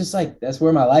sure. It's just like, that's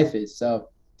where my life is. So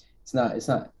it's not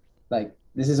like,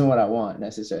 this isn't what I want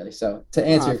necessarily. So to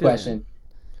answer I your feel question,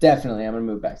 definitely I'm going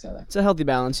to move back to LA. It's a healthy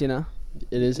balance, you know.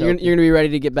 It is. You're gonna be ready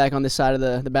to get back on this side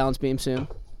of the balance beam soon.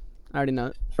 I already know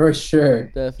it. For sure.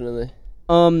 Definitely.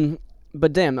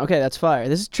 But damn, okay, that's fire.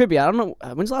 This is trippy. I don't know.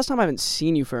 When's the last time I haven't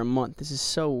seen you for a month? This is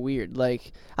so weird.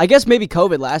 Like, I guess maybe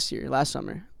COVID last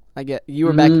summer. I get you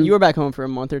were back. You were back home for a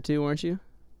month or two, weren't you?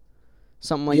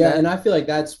 Something like that. And I feel like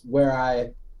that's where I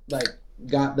like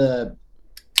got the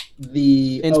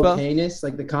Inspo? okayness,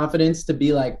 like the confidence to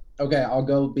be like, okay, I'll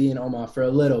go be in Omaha for a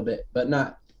little bit, but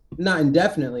not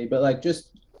indefinitely, but like just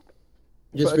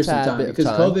For a for some tad time bit of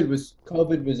because time.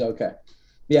 COVID was okay.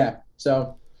 Yeah,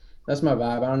 so that's my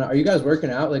vibe. I don't know. Are you guys working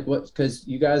out? Like what? Because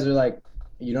you guys are like,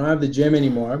 you don't have the gym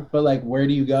anymore, but like, where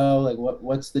do you go? Like,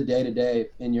 what's the day to day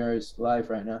in your life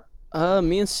right now?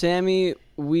 Me and Sammy,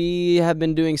 we have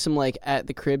been doing some like at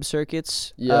the crib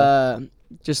circuits. Yeah.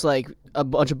 Just like a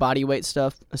bunch of body weight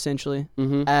stuff, essentially.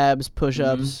 Mm-hmm. Abs,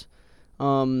 push-ups.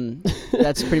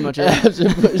 That's pretty much it. Abs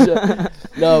and push-up.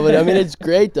 No, but I mean it's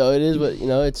great though. It is what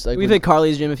it's like. We've hit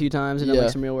Carly's gym a few times and done Yeah.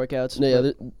 like some real workouts. No,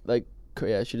 yeah, like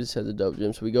she just has a dope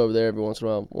gym, so we go over there every once in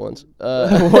a while. One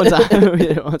time. We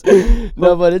did it once.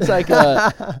 No, but it's like,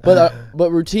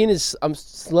 but routine is. I'm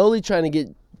slowly trying to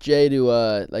get Jay to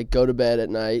like go to bed at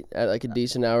night at like a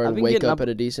decent hour I've and been wake getting up up- at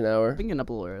a decent hour. I've been getting up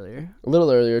a little earlier. A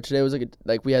little earlier today was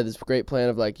like we had this great plan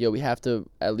of like, we have to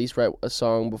at least write a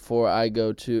song before we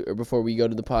go to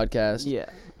the podcast. Yeah.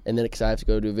 And then because I have to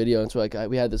go do a video, and so like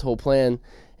we had this whole plan,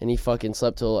 and he fucking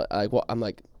slept till like I'm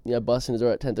like busting his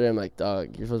door at 10:30. I'm like,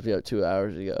 dog, you're supposed to be out 2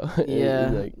 hours ago. And Yeah.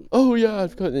 he's like, oh yeah,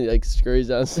 I've got, and he like scurries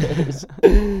downstairs.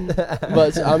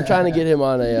 But so I'm trying to get him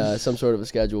on a some sort of a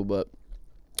schedule, but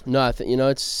no, I think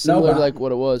it's similar but to like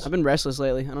what it was. I've been restless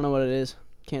lately. I don't know what it is.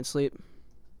 Can't sleep.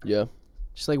 Yeah,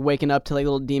 Just like waking up to like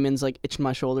little demons like itching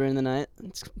my shoulder in the night.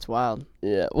 It's wild.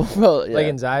 yeah. Well, yeah. Like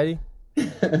anxiety.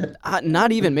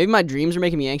 Not even. Maybe my dreams are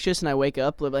making me anxious and I wake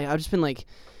up. Like I've just been like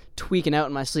tweaking out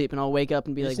in my sleep and I'll wake up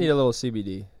and be You like, just need a little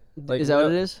CBD. Like, is that what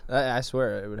it is? I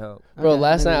swear it would help. Bro, Okay,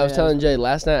 last maybe night I was it telling is. Jay.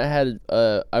 Last night I had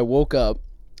I woke up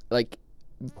like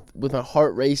with my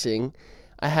heart racing.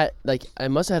 I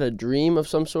must have had a dream of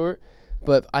some sort,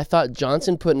 but I thought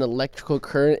Johnson put an electrical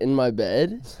current in my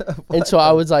bed, and so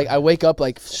I was like, I wake up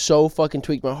like so fucking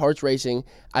tweaked. My heart's racing.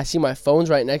 I see my phone's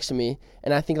right next to me,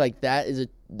 and I think like that is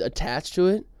attached to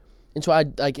it. And so I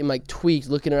like am like tweaked,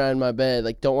 looking around in my bed,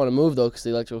 like don't want to move though, because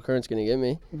the electrical current's gonna get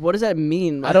me. What does that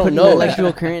mean? I don't Putting know. an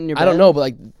electrical current in your bed? I don't know, but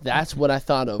like that's what I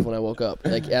thought of when I woke up,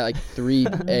 like at like 3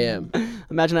 a.m.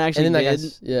 Imagine I actually And then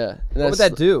did. yeah. And What would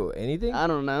that do? Anything? I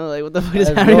don't know. Like, what the fuck I does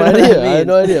have that no even idea. mean? I have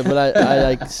no idea, but I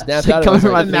like snapped like out coming of it.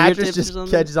 from I was my The like, mattress fingertips or just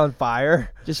something? catches on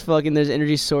fire. Just fucking, there's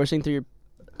energy sourcing through your.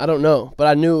 I don't know, but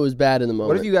I knew it was bad in the moment.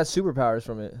 What if you got superpowers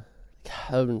from it? God,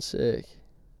 that would've been sick.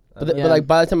 But, Yeah. but like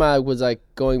by the time I was like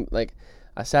going like.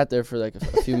 I sat there for like a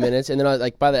few minutes, and then I was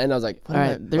like, by the end, I was like, All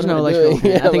right, there's no what am I electrical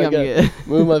doing? current. I think I'm like, good.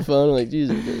 Move my phone. I'm like,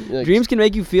 Jesus. Like, Dreams can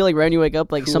make you feel like right when you wake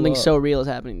up, like Cool something up. so real is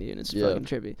happening to you, and it's Yeah. fucking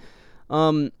trippy.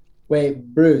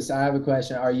 Wait, Bruce, I have a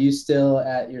question. Are you still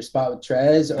at your spot with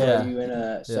Trez, or Yeah. are you in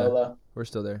a solo? We're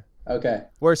still there. Okay.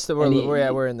 We're still And he-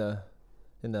 we're in the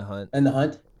hunt. In the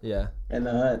hunt? Yeah. In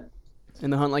the hunt. In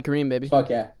the hunt like Kareem, baby. Fuck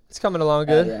yeah. It's coming along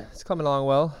Hell good. yeah. It's coming along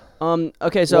well.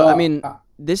 Okay, so Well, I mean,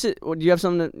 this is. Do you have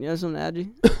something? To add, G?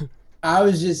 I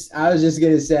was just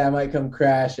gonna say I might come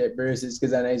crash at Bruce's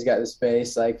because I know he's got the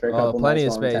space like for a couple Plenty of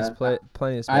months while I'm in space. town.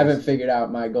 Plenty of space. I haven't figured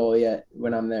out my goal yet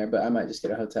when I'm there, but I might just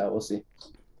get a hotel. We'll see.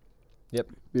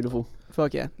 beautiful.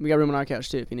 Fuck yeah, we got room on our couch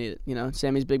too if you need it. You know,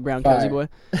 Sammy's big brown cozy Fire. boy.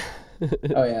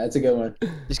 Oh yeah, that's a good one.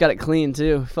 Just got it cleaned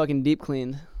too, fucking deep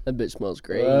cleaned. That bitch smells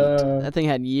great. That thing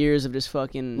had years of just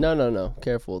fucking. No.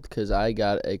 Careful, because I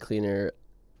got a cleaner,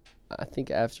 I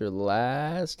think after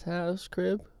last house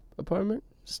crib apartment.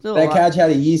 Still a that lot. couch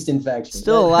had a yeast infection.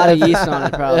 Still a lot of yeast on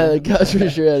it, Yeah, probably. the couch for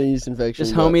sure had a yeast infection.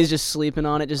 Just but homies just sleeping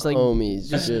on it, just like homies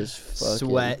just fucking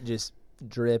Sweat just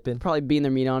dripping. probably beating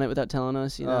their meat on it without telling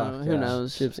us. You know, Oh, who gosh.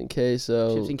 knows? chips and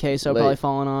queso. Chips and queso late- probably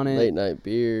falling on it. Late night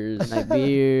beers. Night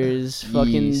beers,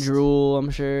 fucking Yeast. drool.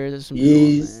 I'm sure there's some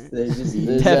yeast. drool in There's just There's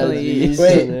yeast. Definitely yeast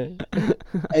Wait. in there.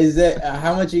 Is it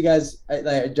how much you guys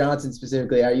like Johnson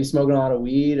specifically? Are you smoking a lot of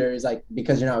weed, or is like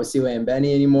because you're not with Seaway and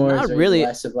Benny anymore? Not is there really.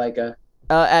 Less of like a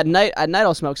At night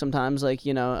I'll smoke sometimes. Like,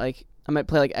 you know, like I might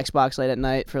play like Xbox late at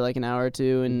night for like an hour or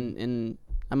two, and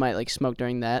I might like smoke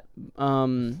during that.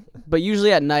 But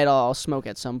usually at night I'll smoke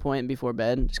at some point before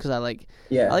bed, just because I like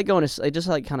going to. It just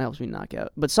like kind of helps me knock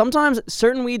out. But sometimes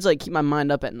certain weeds like keep my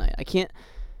mind up at night. I can't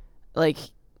like.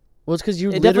 Well, it's because you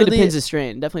It literally. definitely depends the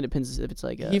strain. Definitely depends if it's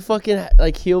like a, He fucking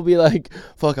like he'll be like,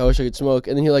 "Fuck, I wish I could smoke,"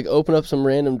 and then he'll like open up some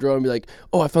random drawer and be like,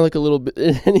 "Oh, I found like a little bit,"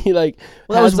 and he like.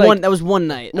 Well, that was has, like- one. That was one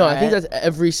night. No, I think alright? that's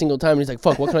every single time. And he's like,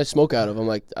 "Fuck, what can I smoke out of?" I'm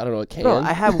like, "I don't know, a can." Bro,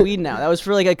 I have weed now. That was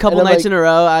for like a couple And I'm nights like- in a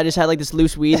row. I just had like this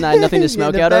loose weed and I had nothing to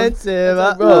smoke out of.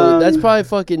 Defensive. Bro, that's probably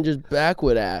fucking just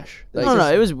backwood ash. Like,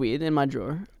 No, it was weed in my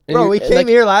drawer. and Bro, you're- we and, came like,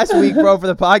 here last week, bro, for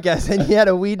the podcast, and he had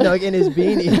a weed nug in his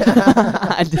beanie.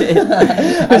 I did.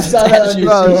 I saw that on your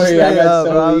Bro, story. I straight got up,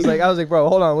 so bro. weak. I was like, bro,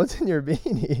 hold on, what's in your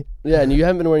beanie? Yeah, and you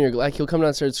haven't been wearing your like. He'll come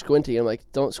downstairs squinting. I'm like,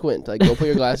 "Don't squint. Like, go put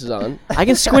your glasses on." I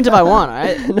can squint if I want, all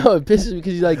right? No, it pisses me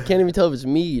because you like can't even tell if it's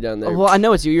me down there. Well, I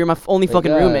know it's you. You're my only My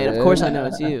fucking God, roommate. Of man. course I know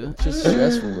it's you. It's just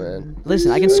stressful, man.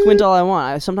 Listen, I can squint all I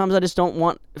want. Sometimes I just don't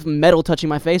want metal touching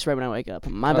my face right when I wake up.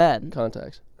 My bad.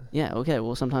 Contacts. Yeah, okay.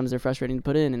 Well, sometimes they're frustrating to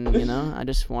put in, and, you know, I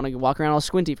just want to walk around all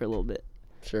squinty for a little bit.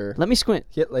 Sure. Let me squint.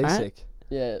 Get LASIK. Alright.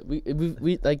 Yeah,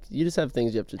 we like you just have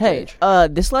things you have to Hey,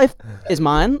 change. this life is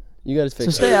mine, You gotta so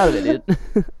fix stay it. out of it,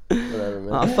 dude. Whatever, man.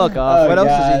 Oh, fuck off. What else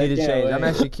does God, he need to I can't change? I'm wait.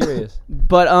 actually curious.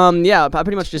 But yeah, I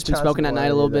pretty much just been Johnson smoking at wanted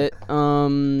night a little to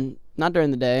do bit. Not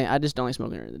during the day. I just don't like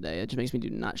smoking during the day. It just makes me do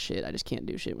not shit. I just can't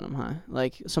do shit when I'm high.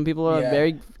 Like some people are Yeah.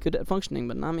 very good at functioning,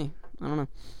 but not me. I don't know.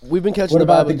 We've been catching What the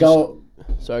about vibe the of go?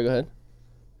 Sorry, go ahead.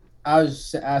 I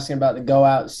was just asking about the go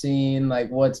out scene, like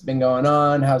what's been going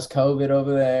on, how's COVID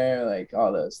over there, like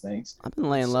all those things. I've been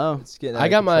laying low. It's getting I out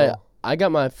got of my control. I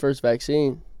got my first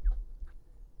vaccine.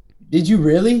 Did you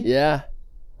really? Yeah.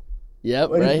 Yep,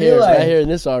 What did right it here, feel like? right here in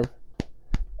this arm.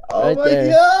 Oh Right my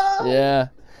there. god! Yeah.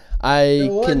 I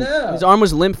So what can. now? His arm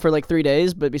was limp for like 3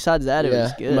 days, but besides that, it Yeah,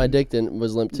 was good. my dick didn't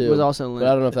was limp too. It was also But I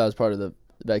don't limp. know if that was part of the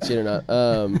vaccine or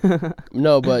not.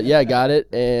 No, but yeah, I got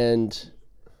it, and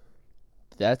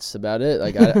that's about it.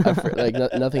 Like, like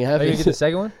nothing Are you gonna get the happened.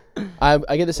 second one?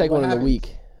 I get the second What one in a happens?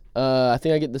 week. I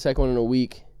think I get the second one in a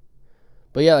week.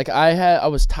 But yeah, like I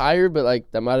was tired, but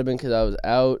like that might have been because I was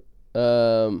out.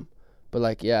 But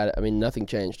like yeah, I mean nothing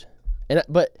changed.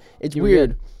 But it's You were weird.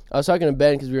 good. I was talking to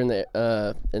Ben because we were in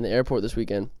the airport this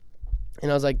weekend,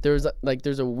 and I was like, there's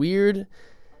a weird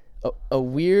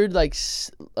like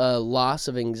loss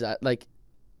of anxiety, like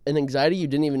an anxiety you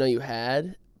didn't even know you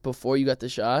had before you got the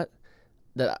shot.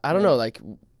 That I don't know, like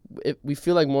we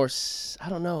feel like more. I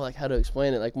don't know, like how to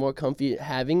explain it. Like more comfy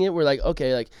having it. We're like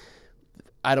okay, like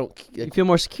I don't. You Like, feel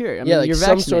more secure. I mean, yeah, like you're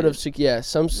some vaccinated.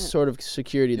 sort of sort of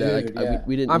security that Dude, like yeah.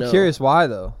 we didn't I'm know. curious why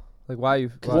though. Like why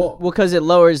you? Why? Well, Well, because it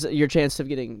lowers your chance of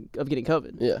getting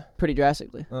COVID Yeah. pretty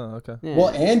drastically. Oh, okay. Yeah. well,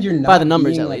 and you're not by the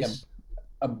numbers being at like least.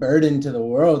 a burden to the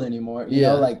world anymore. You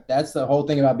Yeah. know, like that's the whole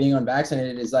thing about being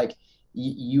unvaccinated is like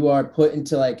you are put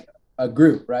into like a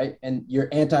group, right? And you're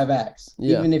anti-vax,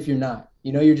 Yeah. even if you're not.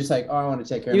 You know, you're just like, oh, I want to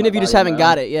take care Even of if you just haven't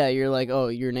got it, yeah, you're like, oh,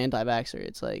 you're an anti-vaxxer.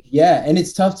 It's like, Yeah, and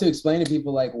it's tough to explain to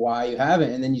people like why you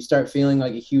haven't, and then you start feeling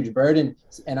like a huge burden.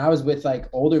 And I was with like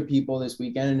older people this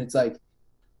weekend, and it's like,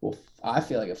 well, I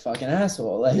feel like a fucking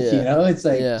asshole. Like, Yeah. you know, it's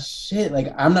like Yeah. shit.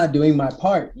 Like I'm not doing my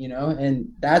part, you know,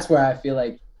 and that's where I feel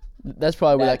like That's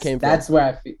probably where that came from. that's where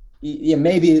I feel. Yeah,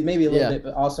 maybe a little Yeah. bit,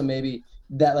 but also maybe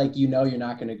that like you're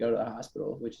not going to go to the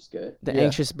hospital, which is good. the Yeah.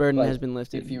 anxious burden Like, has been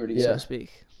lifted, if you were to so Yeah. to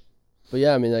speak. But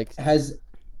yeah, I mean, like Has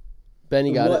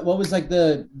Benny got it. what was like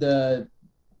the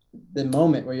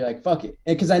moment where you're like fuck it,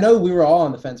 because I know we were all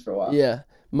on the fence for a while. Yeah,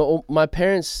 my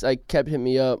parents like kept hitting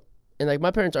me up, and like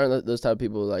my parents aren't those type of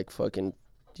people who, like fucking,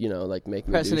 you know, like make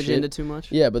me Pressing do agenda shit. too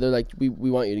much. Yeah, but they're like, we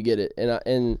want you to get it,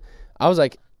 and I was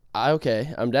like,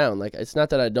 okay, I'm down. Like it's not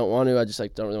that I don't want to, I just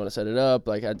like don't really want to set it up.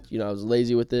 Like I was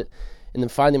lazy with it, and then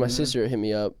finally my sister hit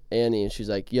me up, Annie, and she's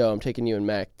like, yo, I'm taking you and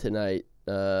Mac tonight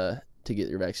to get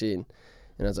your vaccine,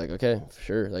 and I was like, okay, for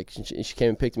sure. Like she came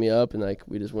and picked me up, and like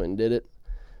we just went and did it,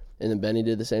 and then Benny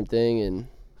did the same thing, and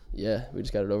yeah, we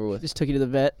just got it over with. Just took you to the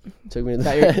vet. Took me to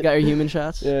the Got your human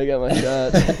shots. Yeah, I got my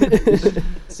shots.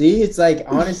 See, it's like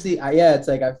honestly, it's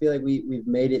like I feel like we've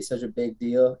made it such a big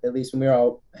deal. At least when we were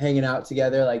all hanging out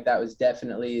together, like that was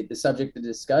definitely the subject of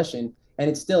discussion, and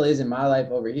it still is in my life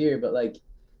over here. But like,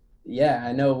 yeah,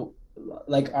 I know,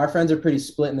 like our friends are pretty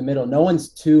split in the middle. No one's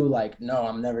too like, no,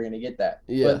 I'm never gonna get that.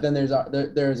 Yeah. But then there's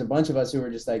a bunch of us who are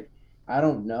just like, I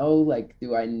don't know, like,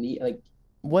 do I need like.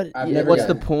 What? I've yeah, never What's got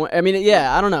the it. point? I mean,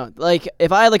 yeah, I don't know. Like,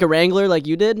 if I had like a wrangler like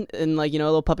you did, and like, you know,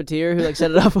 a little puppeteer who like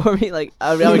set it up for me, like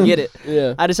I would get it.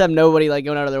 Yeah. I just have nobody like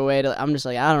going out of their way to. I'm just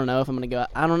like, I don't know if I'm gonna go.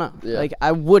 I don't know. Yeah. Like,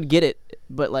 I would get it,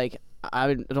 but like,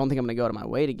 I don't think I'm gonna go out of my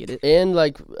way to get it. And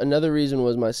like another reason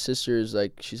was my sister's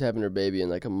like she's having her baby in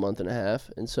like a month and a half,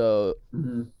 and so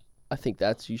I think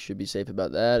you should be safe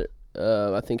about that.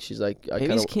 I think she's like I kind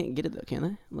Babies of can't get it though, can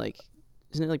they? Like,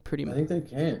 isn't it like pretty? I think they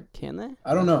can. Can they?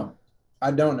 I don't know. I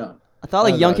don't know. I thought like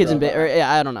I don't young know, kids I and don't know.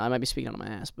 yeah, I don't know. I might be speaking on my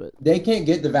ass, but They can't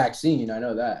get the vaccine. I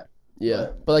know that. yeah.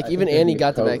 But But like I even think they Annie can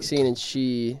got the get COVID. vaccine and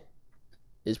she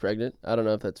is pregnant. I don't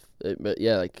know if that's it, but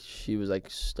yeah, like she was like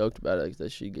stoked about it, like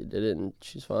that she did it and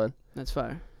she's fine. that's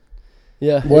fire.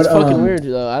 Yeah, What, it's fucking um, weird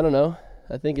though. I don't know.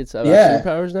 I think it's about Yeah.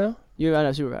 superpowers now. You might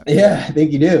have superpower. Yeah, I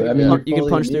think you do. I mean, Yeah. you're You can fully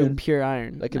punch through immune. pure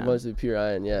iron. Like it now. was the pure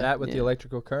iron. Yeah. That with the Yeah.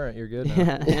 electrical current, you're good now.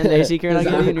 Yeah, and the AC current I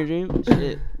give you in your dream.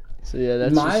 Shit. So yeah,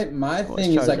 that's my just, my Well,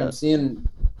 thing it's is like charged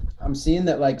I'm seeing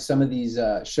that like some of these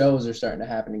shows are starting to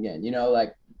happen again. You know,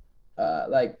 like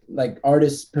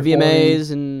artists performing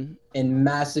VMAs and in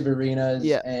massive arenas.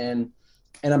 Yeah. And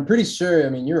I'm pretty sure. I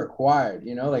mean, you're required.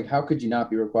 You know, like how could you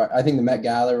not be required? I think the Met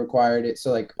Gala required it.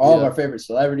 So like all of Yeah. our favorite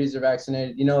celebrities are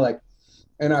vaccinated. You know, like,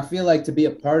 and I feel like to be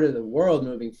a part of the world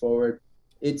moving forward,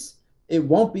 it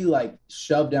won't be like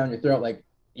shoved down your throat. Like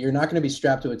you're not going to be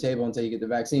strapped to a table until you get the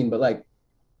vaccine, but like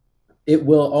it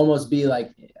will almost be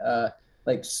like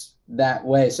that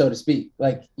way, so to speak.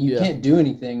 Like you Yeah. can't do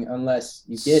anything unless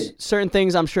you get it. certain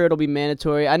things, I'm sure it'll be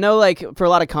mandatory. I know, like for a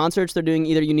lot of concerts, they're doing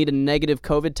either you need a negative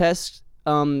COVID test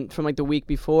from like the week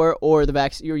before, or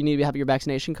you need to have your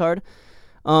vaccination card.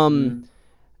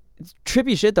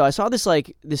 Trippy shit though. I saw this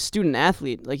student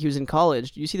athlete, like he was in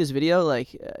college. Do you see this video?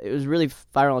 Like it was really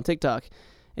viral on TikTok.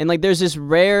 And like there's this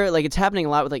rare, like it's happening a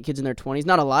lot with like kids in their 20s.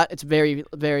 Not a lot. It's very,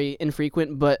 very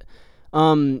infrequent, but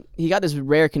he got this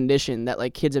rare condition that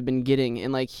like kids have been getting,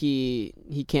 and like he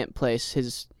can't play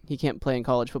in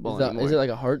college football anymore. is it like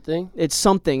a heart thing? It's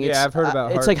something. Yeah, It's, I've heard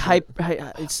about it's heart like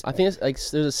shit. it's I think it's like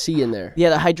there's a C in there. yeah,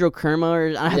 the hydrochroma,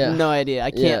 or I have Yeah. no idea.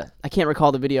 I can't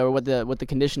recall the video or what the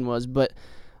condition was, but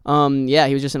yeah,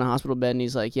 he was just in a hospital bed, and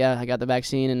he's like, yeah, I got the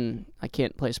vaccine, and I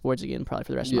can't play sports again probably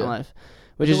for the rest of Yeah. my life.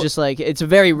 Which is just like, it's a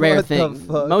very rare What the thing.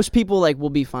 fuck? Most people like will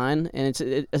be fine, and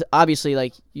it's obviously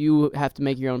like you have to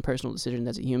make your own personal decisions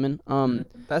as a human.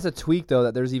 That's a tweak though,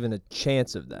 that there's even a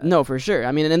chance of that. No, for sure.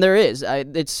 I mean, and there is.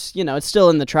 It's it's still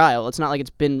in the trial. It's not like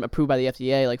it's been approved by the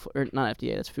FDA, like or not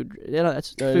FDA. That's food.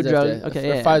 That's No, food it's drug. FDA. Okay,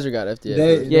 yeah. Pfizer got FDA.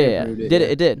 They- approved. Yeah, approved it, did yeah.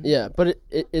 it? It did. Yeah, but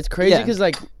it's crazy Yeah. because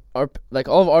like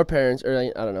all of our parents, or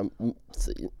I don't know,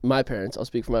 my parents. I'll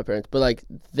speak for my parents, but like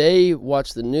they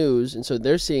watch the news, and so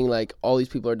they're seeing like all these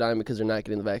people are dying because they're not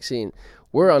getting the vaccine.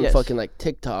 We're on Yes. fucking like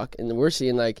TikTok, and we're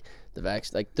seeing like the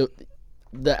like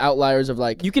the outliers of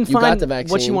like You can got find the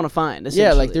vaccine. what you want to find.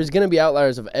 Yeah, like essentially. there's gonna be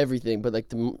outliers of everything, but like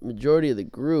the majority of the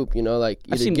group, like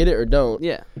I've either seen- get it or don't.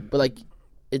 Yeah. But like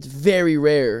it's very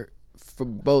rare for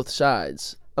both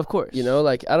sides. Of course. You know,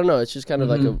 like I don't know. It's just kind of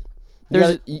like a.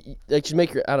 Like just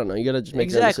make your. I don't know. You gotta just make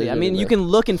your own exactly. I decision mean, in you there. can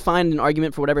look and find an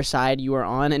argument for whatever side you are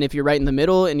on, and if you're right in the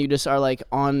middle and you just are like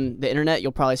on the internet,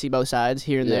 you'll probably see both sides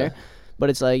here and Yeah. there. But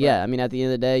it's like, yeah, I mean, at the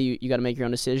end of the day, you got to make your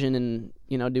own decision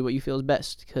and do what you feel is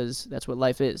best because that's what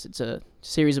life is. It's a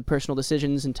series of personal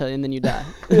decisions and then you die.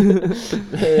 And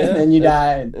then you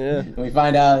die, and Yeah. we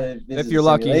find out If you're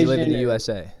lucky, you live in the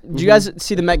USA. Did you guys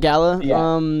see the Met Gala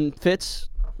Yeah. fits?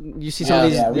 You see some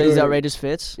of Yeah, these we were- outrageous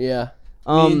fits? Yeah.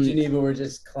 Me and Geneva were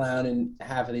just clowning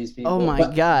half of these people. Oh my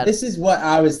But God. This is what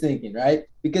I was thinking, right?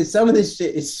 Because some of this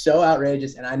shit is so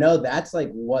outrageous, and I know that's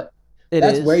like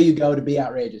that's where you go to be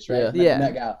outrageous, right? Yeah.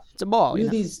 Met Gala. It's a ball.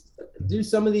 Do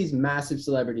some of these massive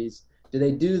celebrities? Do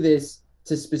they do this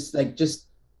to just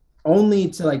only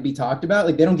to like be talked about?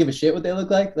 Like they don't give a shit what they look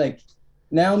like. Like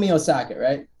Naomi Osaka,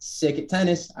 right? Sick at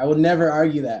tennis. I will never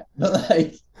argue that. But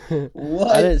like,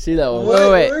 what? I didn't see that one.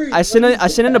 What? Wait. I sent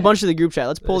in a bunch of the group chat.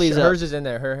 Let's pull these up. Hers is in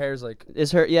there. Her hair's like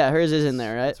Hers is in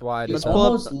there, right? it's wide. Let's It as pull hell. up-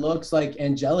 almost looks like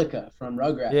Angelica from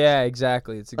Rugrats. Yeah,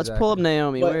 exactly. It's Let's exactly. pull up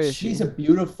Naomi. But Where is she? she's a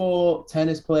beautiful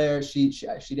tennis player. She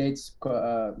dates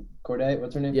Corday.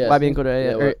 What's her name? Yeah. YB and Corday.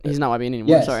 Yeah, what- He's not YB anymore.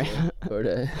 Yes. Sorry.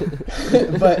 Corday.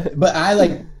 but I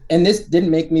like, and this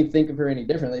didn't make me think of her any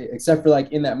differently, except for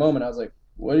like in that moment, I was like,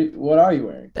 what are you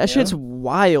wearing? That You shit's know?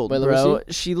 wild, Wait, let me bro.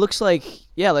 She looks like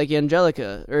like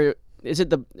Angelica, or is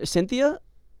it the Cynthia?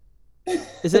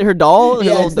 Is it her doll?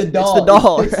 Yeah, Her it's the little-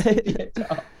 doll. It's the doll, It's right? the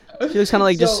doll. She looks kind of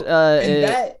like just. So, and uh,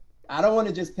 that I don't want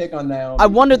to just pick on Naomi. I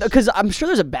wonder because I'm sure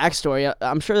there's a backstory.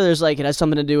 I'm sure there's like it has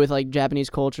something to do with like Japanese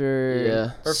culture. Yeah.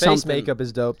 Her face something. makeup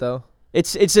is dope though.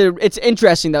 It's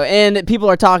interesting though, and people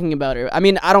are talking about her. I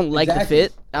mean, I don't like Exactly. the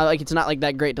fit. It's not like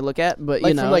that great to look at, but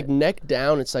Like you know, from like neck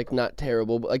down, it's like not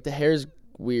terrible, but like the hair's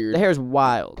weird. the hair is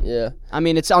wild. Yeah. I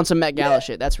mean, it's on some Met Gala Yeah.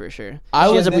 shit, that's for sure. I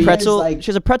She was has a weak. pretzel. Like- She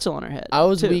has a pretzel on her head. I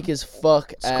was too. weak as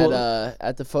fuck cool.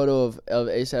 at the photo of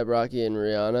ASAP Rocky and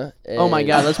Rihanna. Oh my and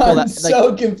God, let's pull I'm that. Like,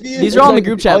 so confused. these are all in the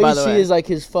group chat, all by you the see way. is like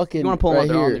his fucking You wanna pull 'em up, right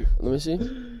they're all here. Let me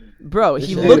see. Bro, This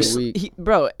he shit looks. is weak.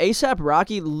 ASAP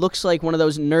Rocky looks like one of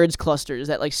those nerds clusters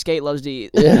that like Skate loves to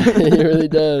eat. Yeah, he really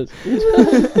does.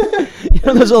 You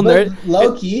know those little But nerds.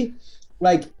 low key,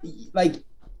 like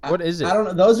What is it? I don't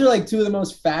know. Those are like two of the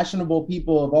most fashionable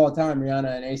people of all time,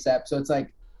 Rihanna and ASAP. So it's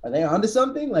like, are they onto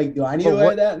something? Like, do I need But to wear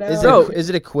what- that now? Is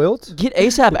it a quilt? Get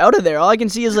ASAP out of there. All I can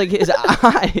see is like his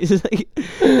eyes. Like,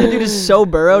 that dude is so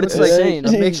burrowed. It's Looks like insane.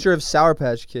 a mixture of Sour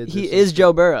Patch Kids. He is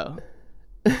Joe Burrow.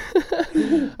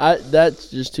 That's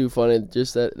just too funny.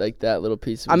 Just that little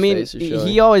piece of his I mean, face is showing.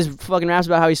 he always fucking raps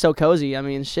about how he's so cozy. I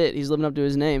mean, shit, he's living up to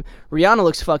his name. Rihanna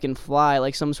looks fucking fly,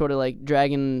 like some sort of like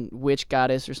dragon witch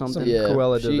goddess or something. Yeah,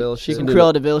 Cruella she- DeVille she shit. can Some do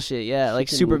Cruella DeVille shit, yeah, like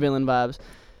can- super villain vibes.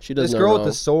 She does This no girl with wrong.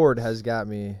 the sword has got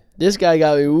me. This guy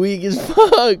got me weak as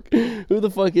fuck. Who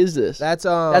the fuck is this? That's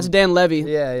That's Dan Levy.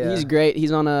 Yeah. He's great.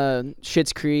 He's on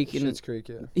Schitt's Creek. And Schitt's Creek.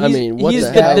 Yeah. he's, I mean, what he's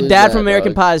the hell the is dad that, from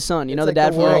American dog? Pie's son. You know the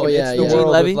dad from world- American. yeah, it's the yeah. world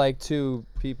Levy. with like two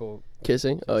people.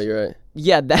 Kissing? Oh, you're right.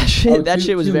 Yeah, that shit. Oh, that two-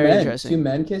 shit was two very men. interesting. 2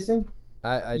 men kissing?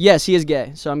 I Yes, he is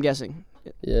gay. So I'm guessing.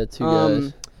 Yeah, two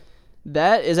guys.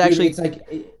 That is Dude, actually it's like,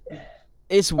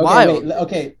 it's okay, wild. wait,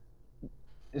 okay.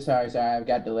 Sorry, I've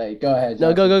got delayed. Go ahead.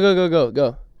 No, Jonathan.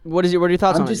 go. What are your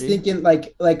thoughts I'm on just it? G? thinking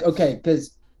like okay,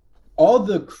 because all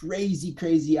the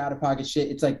crazy out of pocket shit,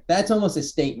 it's like that's almost a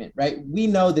statement, right? We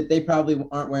know that they probably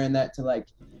aren't wearing that to like,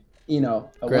 a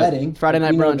Great. wedding. Friday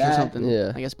Like, night we know brunch or that. something.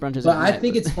 Yeah. I guess brunch is. But I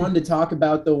think it's fun to talk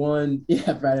about the one,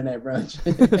 Friday night brunch.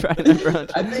 Friday night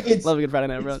brunch. I think it's Love a good Friday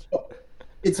night brunch.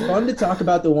 it's fun to talk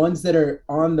about the ones that are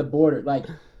on the border. Like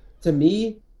to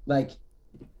me, like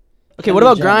Okay, what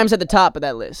Kendall about Jenner. Grimes at the top of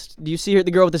that list? Do you see her,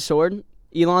 the girl with the sword?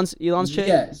 Elon's chick?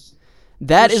 Yes.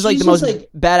 That Well, is like the she's most just, like-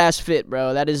 badass fit,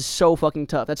 bro. That is so fucking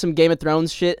tough. That's some Game of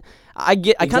Thrones shit. I kind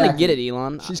of Exactly. get it,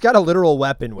 Elon. she's got a literal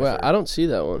weapon with Well, her. I don't see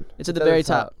that one. It's at the It's at very the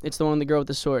top. top. It's the one with the girl with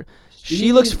the sword.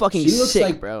 She looks fucking she looks sick,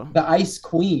 like bro. The Ice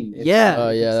Queen. It's- Yeah. Oh,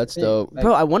 yeah, it's that's thick. dope. Like,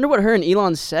 Bro, I wonder what her and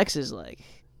Elon's sex is like.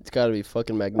 It's got to be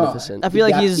fucking magnificent. I feel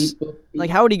like got he's people- like,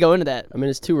 how would he go into that? I mean,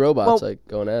 it's two robots Well- like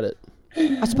going at it.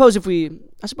 I suppose if we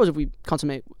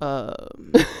consummate,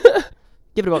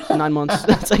 give it about 9 months.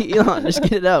 It's like Elon, just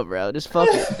get it out, bro. Just fuck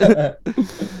it.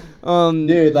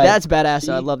 Dude, like, that's badass.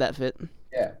 though. I she- love that fit.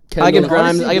 yeah. I give Kendall- Grimes.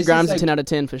 honestly, I give this is Grimes a like- 10 out of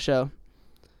 10 for sure.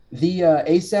 The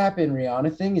ASAP and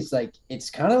Rihanna thing is like it's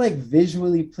kind of like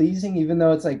visually pleasing, even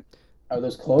though it's like, are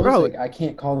those clothes? Bro, like I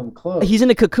can't call them clothes. He's in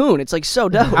a cocoon. It's like so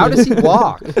dope. How does he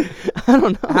walk? I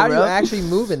don't know. How do you bro. actually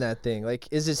move in that thing? Like,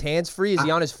 is his hands free? Is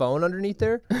he on his phone underneath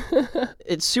there?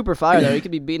 It's super fire though. He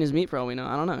could be beating his meat for all we know.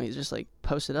 I don't know. He's just like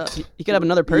posted up. He could have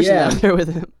another person Yeah. out there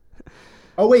with him.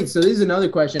 Oh wait, so this is another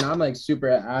question. I'm like super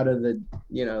out of the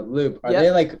loop. Are Yeah.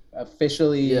 they like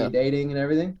officially Yeah. dating and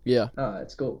everything? Yeah. Oh,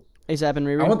 that's cool. ASAP and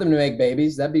Riri. I want them to make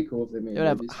babies. That'd be cool if they made They would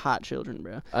have babies. hot children,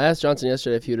 bro. I asked Johnson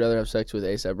yesterday if he would rather have sex with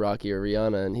ASAP Rocky or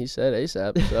Rihanna, and he said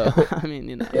ASAP. So I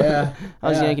mean, Yeah. I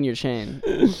was yeah. yanking your chain.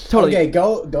 Totally. Okay,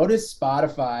 go to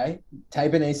Spotify,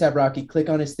 type in ASAP Rocky, click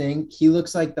on his thing. He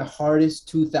looks like the hardest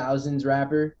 2000s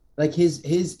rapper. Like he's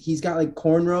got like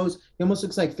cornrows. He almost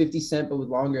looks like 50 Cent but with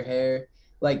longer hair.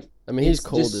 Like I mean, he's It's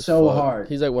cold just as so fuck. hard.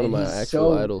 He's like one of And my he's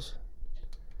actual so- idols.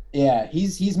 yeah,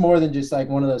 he's more than just like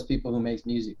one of those people who makes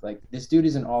music. Like this dude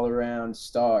is an all around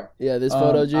star. Yeah, this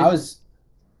photo, G. I was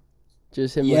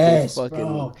Just him yes, with the fucking.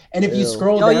 bro. And if you Ew.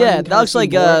 scroll Oh down, yeah, you that looks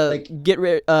like like get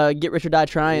rich or die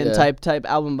trying Yeah. type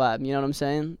album vibe. You know what I'm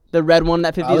saying? The red one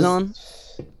that 50 is on.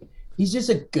 He's just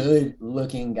a good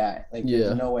looking guy. Like Yeah.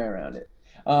 there's no way around it.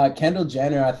 Kendall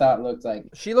Jenner, I thought looked like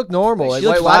She looked normal. Like, Like, she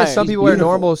looked why do fire. some She's people wear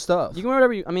beautiful. normal stuff? You can wear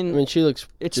whatever you. I I mean, mean, she looks.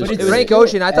 it's just But it's great. Frank still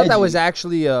Ocean. I thought that was edgy.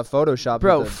 actually Photoshopped.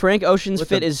 bro, with the- Frank Ocean's with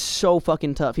fit the- is so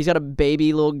fucking tough. He's got a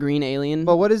baby little green alien.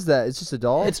 But what is that? It's just a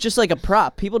doll. It's just like a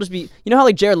prop. People just be. You know how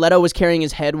like Jared Leto was carrying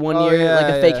his head one Oh, year, yeah,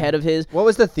 like a fake yeah. head of his. What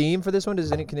was the theme for this one?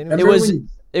 Does any can anyone? It Remember was- when-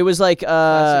 It was like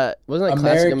Wasn't like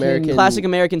classic American. classic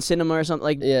American cinema or something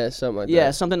like. Yeah, something like Yeah,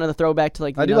 that. something of the throwback to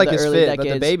like. I you do know, like the his early fit, decades.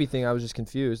 but the baby thing, I was just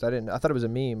confused. I thought it was a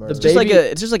meme. Or The It's just like baby-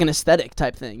 it's just like an aesthetic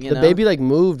type thing. You The know? baby like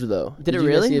moved though. Did it you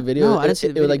guys really? see a video? No, I didn't see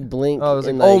the It would video. like blink. Oh, it was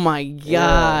and, like- Oh my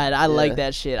god, I like yeah.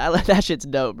 that shit. I like that shit's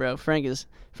dope, bro. Frank is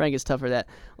tough for that.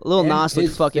 Lil And Nas looks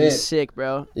his fucking fit. sick,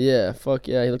 bro. Yeah, fuck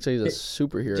yeah. He looks like he's a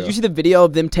superhero. Did you see the video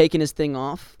of them taking his thing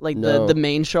off? Like No. the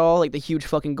main shawl, like the huge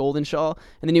fucking golden shawl,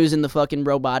 and then he was in the fucking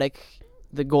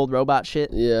the gold robot shit.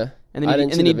 Yeah. And I then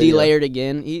didn't he, see the video. delayered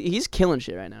again. He's killing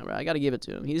shit right now, bro. I gotta give it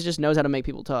to him. He just knows how to make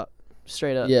people talk.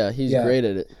 Straight up. Yeah, he's Yeah. great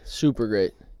at it. Super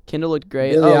great. Kendall looked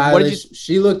great. Billie Oh, what did you? Eilish,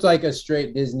 she looked like a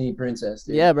straight Disney princess,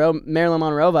 dude. Yeah, bro. Marilyn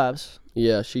Monroe vibes.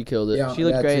 Yeah, she killed it. Yeah. She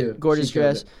looked that great. too. Gorgeous She killed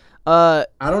dress. it. Uh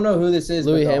I don't know who this is.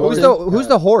 Louis but Hamilton? Who's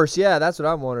the horse? Yeah, that's what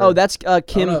I'm wondering. oh, that's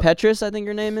Kim know. Petras, I think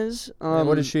her name is. Man,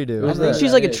 what did she do? I Who's think that?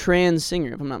 she's like a Yeah. trans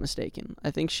singer, if I'm not mistaken.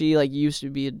 I think she like used to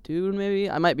be a dude,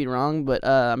 maybe. I might be wrong, but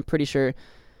I'm pretty sure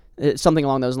it's something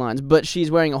along those lines. But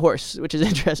she's wearing a horse, which is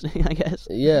interesting, I guess.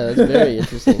 Yeah, that's very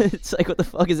interesting. It's like, what the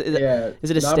fuck is it? Yeah. Is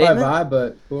it a Not statement? my vibe,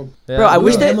 but cool. Yeah, Bro, I Louis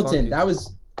wish they- Hamilton. That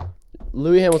was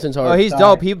Louis Hamilton's hard. Oh, he's Sorry.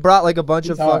 dope. He brought like a bunch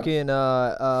He's of hard. fucking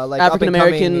like African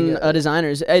American up-and-coming,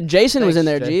 designers. Jason was in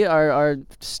there, Thanks, G, our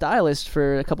stylist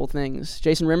for a couple things.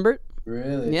 Jason Rimbert.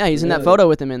 really. Yeah, he's in that really? photo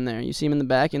with him in there. You see him in the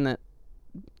back in that,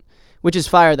 which is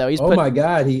fire though. Oh my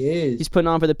God, he is. He's putting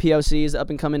on for the POCs, the up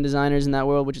and coming designers in that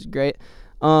world, which is great.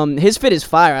 His fit is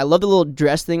fire. I love the little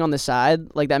dress thing on the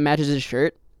side, like that matches his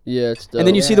shirt. Yeah, it's dope. And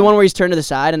then you see Yeah. the one where he's turned to the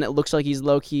side, and it looks like he's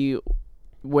low key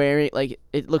wearing, like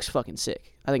it looks fucking sick.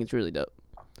 I think it's really dope.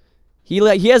 He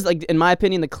has like, in my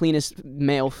opinion, the cleanest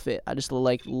male fit. I just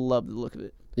like love the look of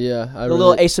it. Yeah, I The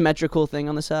little asymmetrical thing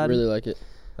on the side. really like it.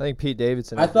 I think Pete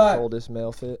Davidson I has thought- the coldest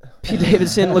male fit. Pete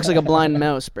Davidson looks like a blind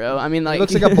mouse, bro. I mean, like He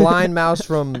looks like a blind mouse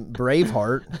from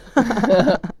Braveheart.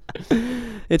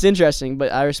 It's interesting,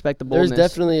 but I respect the boldness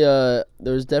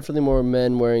There's definitely more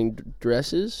men wearing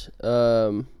dresses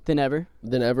than ever.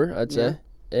 than ever, I'd say.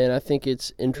 And I think it's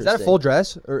Is interesting. that a full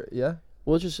dress or yeah?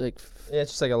 Well, just like Yeah,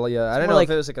 it's just like a yeah. I don't more know like-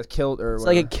 if it was like a kilt or It's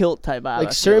like a whatever. kilt type vibe. I like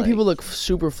feel certain like. people look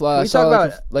super fly. Can I we saw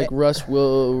talk like, about-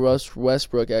 Russ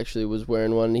Westbrook actually was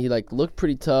wearing one. He like looked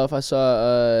pretty tough. I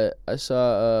saw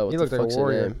what He the looked like a fuck's her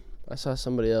warrior. name? I saw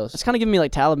somebody else. It's kind of giving me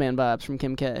like Taliban vibes from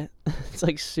Kim K. It's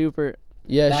like super.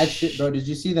 Yeah, That shit, bro. Did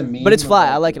you see the meme? But it's of, fly.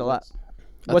 I like it a lot.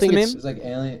 I What's the think meme? it's- It was like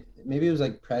Alien. Maybe it was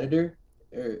like Predator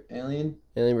or Alien.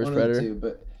 Alien vs One of the Predator. two,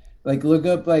 but like look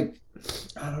up like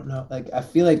I don't know. Like I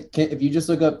feel like if you just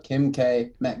look up Kim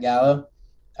K Met Gala,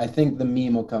 I think the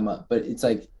meme will come up. But it's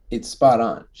like it's spot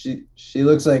on. She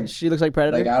looks like She looks like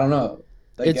Predator. I don't know.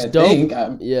 Like It's I dope.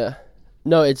 think Yeah.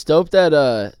 No, it's dope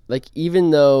that like even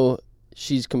though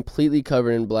she's completely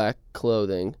covered in black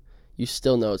clothing, you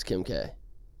still know it's Kim K.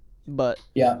 but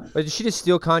yeah. But did she just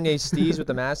steal Kanye's steez with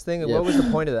the mask thing? Yeah. What was the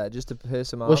point of that? Just to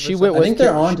piss him off? Well, or she something? went I with think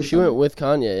they're on to she went something. with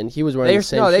Kanye, and he was wearing the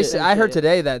same shit. I heard shit.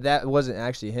 today that wasn't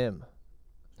actually him.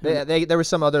 There was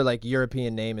some other like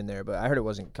European name in there, but I heard it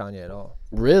wasn't Kanye at all.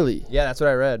 Really? Yeah, that's what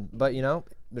I read. But you know,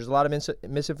 there's a lot of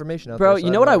misinformation out bro, there. so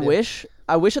you know have what no I idea. wish?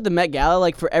 I wish at the Met Gala,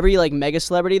 like for every like mega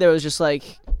celebrity, there was just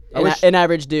like wish- an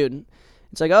average dude.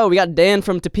 It's like, oh, we got Dan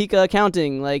from Topeka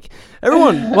Accounting. Like,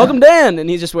 everyone, welcome Dan, and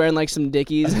he's just wearing like some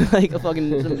Dickies, like a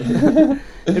fucking.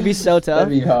 It'd be so tough. That'd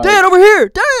be hard. Dan over here,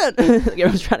 Dan. Like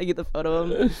everyone's trying to get the photo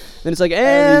of him. Then it's like,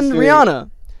 That'd and be sweet. Rihanna,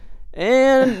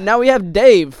 And now we have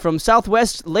Dave from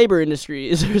Southwest Labor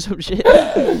Industries or some shit.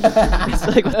 It's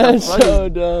like, what the That's fuck? so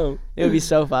dumb. It would be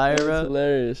so fire, That's bro.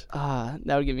 hilarious. Ah,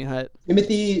 that would get me hyped.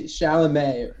 Timothy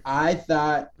Chalamet, I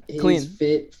thought his Clean.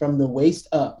 fit from the waist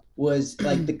up was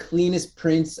like the cleanest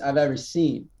Prince I've ever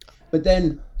seen. But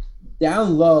then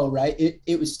down low, right?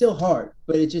 It was still hard,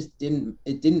 but it just didn't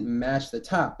match the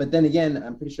top. But then again,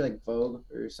 I'm pretty sure like Vogue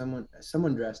or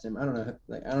someone dressed him. I don't know.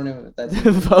 Like I don't know if that's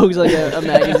Vogue's like a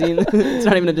magazine. It's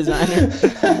not even a designer.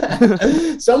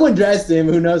 someone dressed him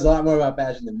who knows a lot more about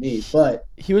fashion than me. But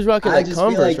He was rocking I like just feel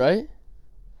Converse, like- right?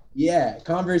 yeah,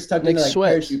 Converse tucked Like into like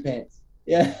sweats. parachute pants.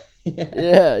 Yeah.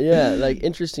 Yeah. Like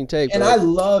interesting take. And bro. I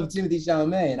love Timothy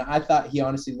Chalamet, and I thought he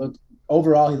honestly looked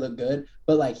overall he looked good,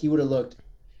 but like he would have looked.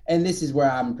 And this is where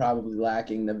I'm probably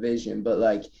lacking the vision, but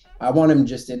like I want him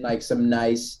just in like some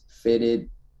nice fitted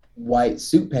white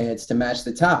suit pants to match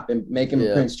the top and make him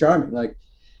Yeah. Prince Charming. Like,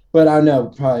 but I know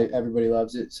probably everybody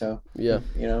loves it, so Yeah.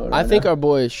 you know. I think know. our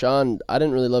boy Sean. I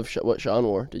didn't really love what Sean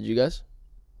wore. Did you guys?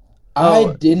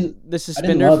 I didn't. The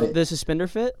love it. suspender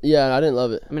fit. Yeah, I didn't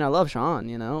love it. I mean, I love Sean.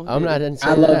 You know, I didn't say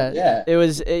I love. that. Yeah. It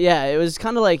was it was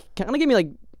kind of gave me like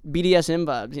BDSM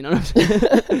vibes. You know what I'm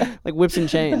saying? Like whips and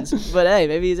chains. But hey,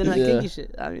 maybe he's into that Yeah. kinky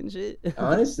shit. I mean, shit.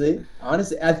 Honestly,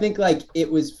 I think like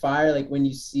it was fire. Like when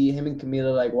you see him and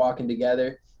Camila like walking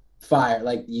together, fire.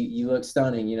 Like you look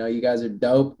stunning. You know, you guys are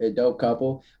dope, a dope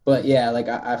couple. But yeah, like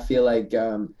I feel like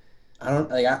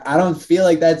I don't feel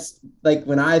like that's like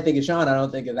when I think of Sean, I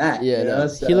don't think of that. Yeah, you no. know? He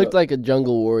So, looked like a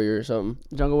jungle warrior or something.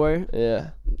 Jungle Warrior. Yeah,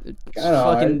 kinda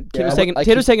hard. Fucking kid Yeah. was taking Like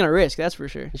kid was taking a risk. That's for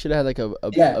sure. he should have had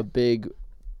like Yeah. a big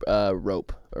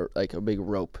rope or like a big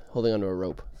rope holding onto a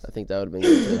rope. I think that would have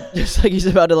been good Just like he's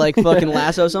about to like fucking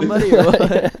lasso somebody. Or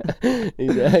what? too.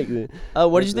 Exactly.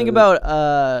 What did you think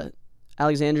about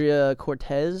Alexandria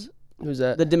Cortez, Who's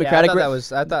that? the Yeah, Democratic I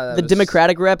thought that the was-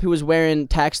 Democratic rep who was wearing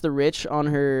 "Tax the Rich"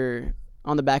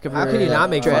 on the back of How her can you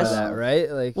not make fun dress? of that, right?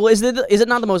 Like, Well, is it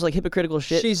not the most like hypocritical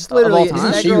shit? she's of all literally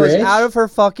time? that she girl is rich? out of her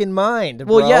fucking mind.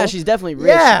 Well, bro. yeah, she's definitely rich.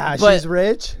 yeah, but, she's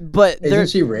rich. But Isn't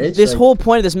she rich? this Like, whole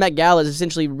point of this Met Gala is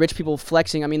essentially rich people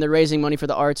flexing. I mean, they're raising money for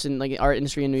the arts and like art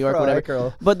industry in New York, Bro, whatever. that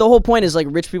girl. But the whole point is like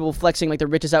rich people flexing like the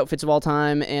richest outfits of all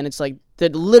time, and it's like the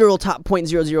literal top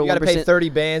 .001%. You gotta pay 30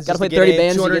 bands. Gotta just to pay get 30 in,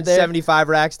 bands to get there. 275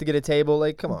 racks to get a table.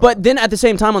 Like, come on. But then at the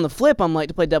same time, on the flip, I'm like,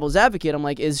 to play devil's advocate, I'm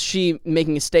like, is she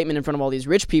making a statement in front of all these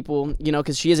rich people? You know,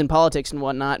 because she is in politics and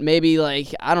whatnot. Maybe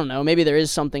like I don't know. Maybe there is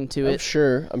something to I'm it.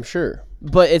 sure.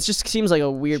 But it just seems like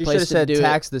a weird she should have place to said do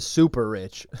tax the super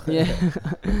rich. it. Yeah.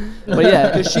 But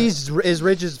yeah, Because she's as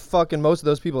rich as fucking most of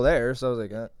those people there. So I was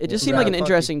like, it just yeah, seemed like an funky.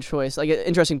 interesting choice, like an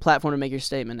interesting platform to make your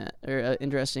statement at, or an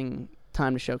interesting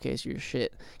time to showcase your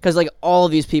shit. Because like all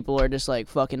of these people are just like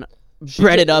fucking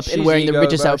breaded up and She's wearing the ego,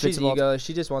 richest bro. outfits She's of all time. ego.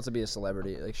 She just wants to be a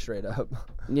celebrity, like straight up.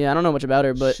 Yeah, I don't know much about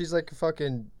her, but she's like a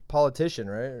fucking politician,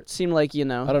 right? it seemed like, you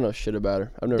know, I don't know shit about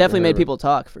her. I've never definitely heard made of her. people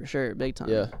talk for sure, big time.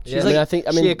 Yeah, She's Yeah. like, I She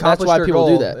mean, that's accomplished why her people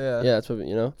goal, do that. yeah. Yeah, that's what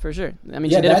you know. for sure. I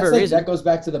mean, yeah, she did it that's for a like, reason. that goes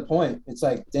back to the point. It's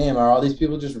like, damn, are all these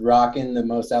people just rocking the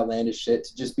most outlandish shit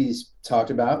to just be talked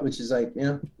about? Which is like, you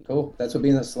know, cool. That's what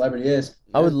being a celebrity is.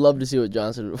 I would love to see what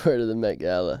Johnson would wear to the Met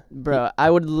Gala. Bro, I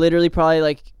would literally probably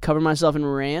like cover myself in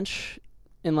ranch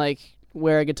and like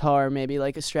wear a guitar maybe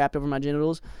like strapped over my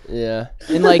genitals. Yeah,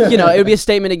 And like, you know, it would be a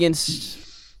statement against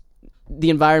the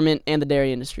environment and the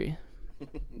dairy industry.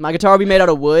 My guitar would be made out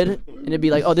of wood and it'd be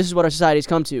like, oh, this is what our society's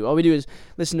come to. All we do is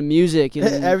listen to music and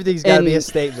Everything's got to be a and-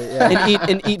 statement. Yeah.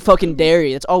 and eat fucking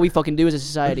dairy. That's all we fucking do as a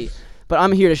society. But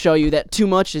I'm here to show you that too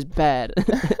much is bad.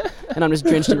 And I'm just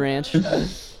drenched in ranch.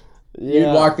 You'd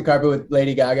walk the carpet with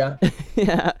Lady Gaga.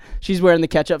 Yeah. She's wearing the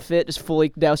ketchup fit, just fully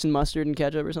doused in mustard and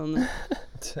ketchup or something.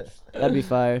 That'd be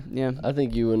fire. Yeah. I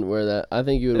think you wouldn't wear that. I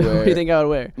think you would What wear do you think I would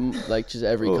wear? like just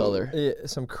every color, Yeah,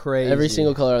 some crazy. every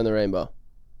single color on the rainbow,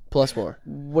 plus more.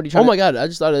 What are you trying Oh my god! I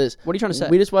just thought of this. What are you trying to say?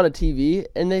 We just bought a TV,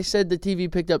 and they said the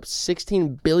TV picked up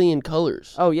 16 billion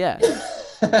colors. Oh yeah.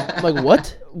 I'm like,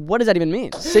 what? What does that even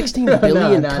mean? 16 No,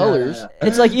 billion no, no, colors? no.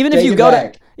 It's like even if Take you it go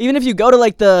back. to even if you go to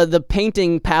like the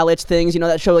painting palettes things, you know,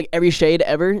 that show like every shade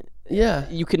ever, Yeah.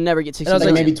 you could never get I 16. was Like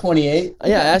like, maybe 28.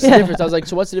 Yeah, I asked Yeah. the difference. I was like,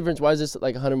 so what's the difference? Why is this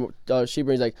like $100 cheaper?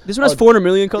 He's like, this one has oh, 400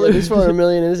 million yeah, colors. this is 400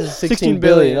 million and this is 16 16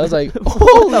 billion. billion. I was like,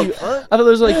 holy! I thought there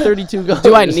was like 32 colors.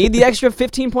 Do I need the extra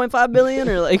 15.5 billion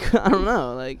or like I don't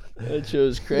know, like That shit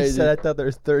was He crazy. said I thought there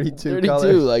was 32 32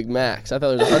 colors. like max. I thought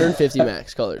there was 150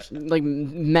 max colors.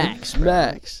 max.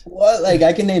 Max. What? Like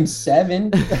I can name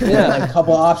 7. Yeah. Like a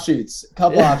couple offshoots.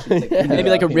 Like, Maybe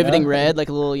like a you riveting know? red, like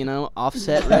a little, you know,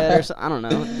 offset red or something. I don't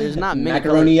know. There's not many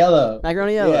Macaroni yellow.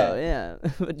 Macaroni yellow, yeah.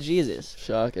 But Jesus.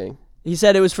 Shocking. He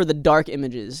said it was for the dark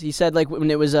images. He said like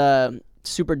when it was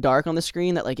super dark on the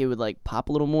screen that like it would like pop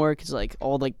a little more because like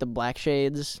all like the black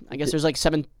shades. I guess there's like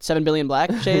 7 billion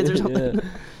black shades or something. Yeah.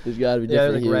 There's got to be Yeah,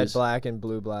 different like red, hues. black, and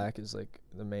blue, black is like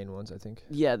the main ones, I think.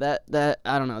 Yeah, that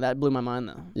I don't know. That blew my mind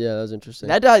though. Yeah, that was interesting.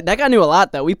 That guy knew a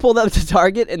lot though. We pulled up to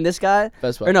Target and this guy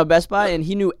Best Buy. or no Best Buy and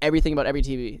he knew everything about every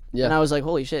TV. Yeah. And I was like,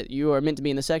 holy shit, you are meant to be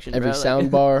in the section. Every bro. Like-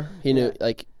 sound bar, he knew.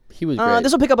 Like he was great.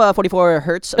 This will pick up 44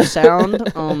 hertz of sound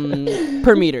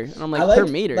per meter. And I'm like, I like- per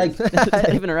meter? like- Is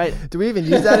that even right? Do we even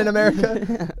use that in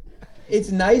America?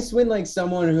 It's nice when like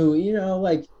someone who, you know,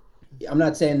 like, I'm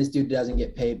not saying this dude doesn't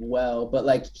get paid well, but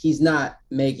like he's not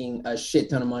making a shit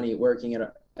ton of money working at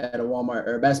a Walmart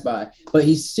or a Best Buy, but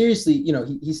he's seriously, you know,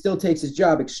 he still takes his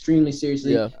job extremely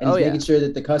seriously, Yeah. and he's Oh, yeah. making sure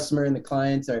that the customer and the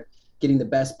clients are getting the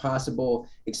best possible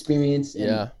experience and,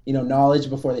 Yeah. you know, knowledge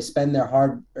before they spend their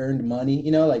hard-earned money,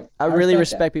 you know, like I really that.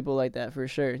 respect people like that for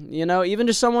sure. You know, even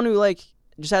just someone who like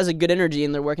just has a good energy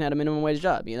and they're working at a minimum wage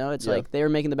job. You know, it's Yeah. like they're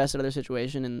making the best out of their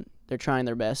situation and they're trying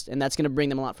their best, and that's gonna bring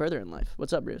them a lot further in life.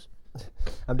 What's up, Bruce?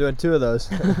 I'm doing 2 of those.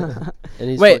 And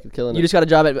he's Wait, fucking killing you it. just got a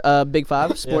job at Big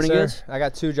Five Sporting Yes, Goods. sir. I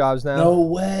got 2 jobs now. No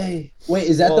way. Wait,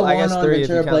 is that Well, the I one guess on 3 if you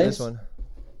Ventura count Place? this one.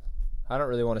 I don't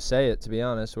really want to say it, to be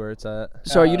honest, where it's at.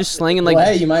 So are you just slinging like well,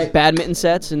 hey, you might. badminton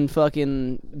sets and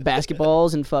fucking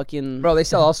basketballs and fucking? Bro, they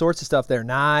sell all sorts of stuff there.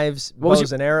 Knives, What was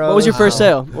bows and arrows. What was your first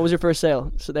Wow. sale? What was your first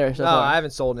sale? So there. So No, far. I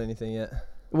haven't sold anything yet.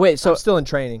 Wait. So I'm still in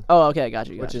training, oh, okay, got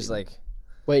you. which is like,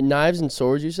 Wait, knives and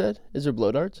swords, you said? Is there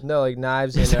blow darts? no, like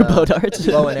knives Is and there bow darts?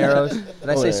 bow and arrows. Did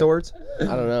I Oh, say yeah. swords? I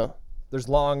don't know. There's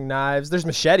long knives. There's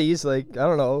machetes. Like, I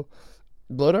don't know.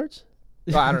 Blow darts?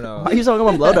 Well, I don't know. Why are you talking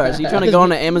about blow darts? Are you trying to go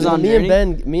on an Amazon me journey?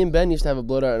 and Ben used to have a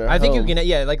blow dart in our I think you home. can,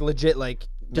 yeah, like legit, like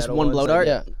Just metal one ones, blow like- dart?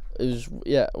 Yeah, it was.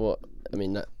 Yeah, well, I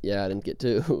mean, I didn't get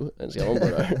 2. I just got 1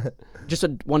 blow dart. Just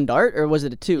one dart, or was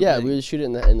it a 2? Yeah, we would shoot it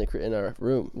in our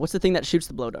room. What's the thing that shoots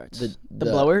the blow darts? The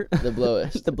blower? The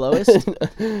blowist. The blowist? I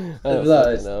don't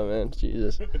blowist. fucking know, man.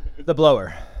 Jesus. The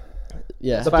blower.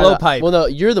 Yeah. The blowpipe. Well, no,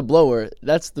 you're the blower.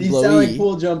 That's the You blowee. sound like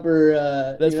pool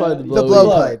jumper. That's you probably know, the The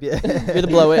blower. blowpipe. Yeah. You're the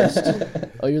blowist.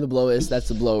 Oh, you're the blowist. That's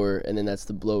the blower, and then that's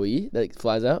the blowee that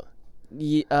flies out.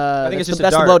 I think it's just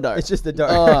that's a dart. the blow dart. It's just the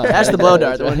dart. Oh, That's the blow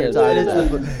dart, the one you're talking That's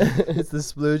about. right. It's the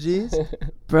sploogies.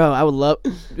 Bro, I would love.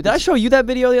 Did I show you that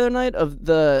video the other night of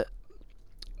the?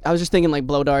 I was just thinking like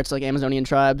blow darts, like Amazonian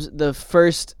tribes. The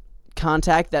first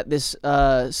contact that this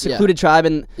secluded tribe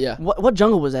in Yeah. what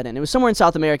jungle was that in? It was somewhere in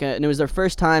South America, and it was their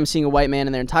first time seeing a white man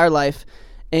in their entire life.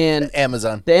 And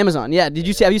Amazon. the Amazon, yeah. Have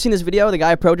you seen this video? The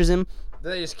guy approaches him.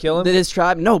 Did they just kill him? His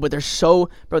tribe, no, but they're so,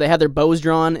 bro. They have their bows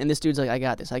drawn, and this dude's like, I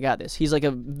got this. He's like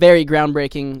a very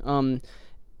groundbreaking.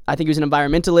 I think he was an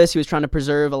environmentalist. He was trying to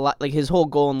preserve a lot, like his whole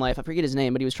goal in life. I forget his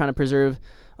name, but he was trying to preserve,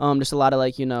 just a lot of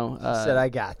like said I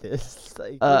got this.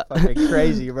 Like, uh, you're fucking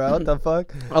crazy, bro. What the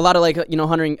fuck? a lot of like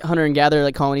hunter and gatherer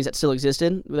like colonies that still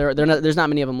existed. There's not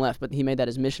many of them left, but he made that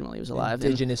his mission while he was alive. And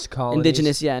Indigenous colonies.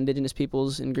 indigenous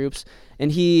peoples and groups.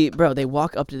 And they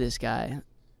walk up to this guy,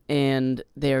 and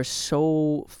they are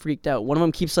so freaked out. One of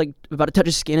them keeps like about to touch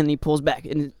his skin, and he pulls back,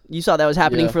 and you saw that was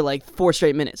happening Yeah. for like 4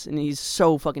 straight minutes, and he's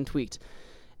so fucking tweaked.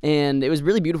 And it was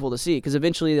really beautiful to see because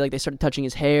eventually like they started touching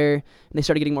his hair, and they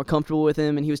started getting more comfortable with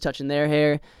him, and he was touching their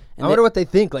hair. And I wonder what they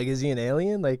think. Like, is he an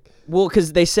alien? Like,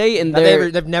 because they say in have their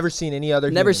they've never seen any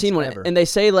other. never humans, seen one, ever. and they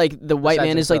say like the white Besides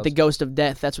man is like the themselves. ghost of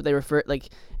death. That's what they refer like,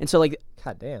 and so like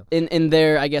God damn. in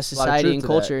their I guess lot of society truth and to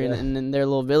culture that, yeah. and in their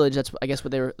little village, that's I guess what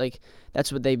they were like.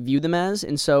 That's what they viewed them as.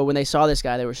 And so when they saw this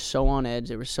guy, they were so on edge.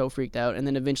 They were so freaked out. And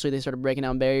then eventually they started breaking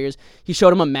down barriers. He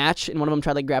showed them a match, and one of them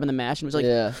tried like grabbing the match and was like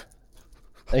Yeah.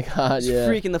 Thank God. Yeah.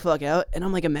 freaking the fuck out. And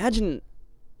I'm like, imagine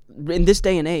in this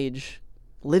day and age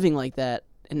living like that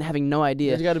and having no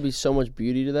idea. There's got to be so much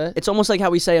beauty to that. It's almost like how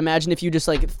we say, imagine if you just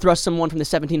like thrust someone from the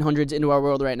 1700s into our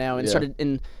world right now and Yeah. started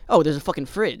in, oh, there's a fucking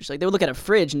fridge. Like they would look at a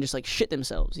fridge and just like shit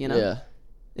themselves, you know? Yeah.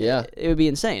 Yeah. It would be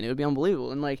insane. It would be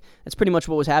unbelievable. And like that's pretty much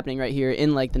what was happening right here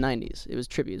in like the 90s. It was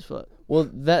trippy as fuck. Well,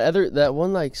 that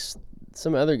one like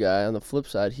some other guy on the flip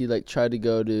side, he like tried to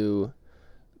go to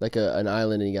like an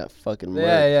island and he got fucking murdered.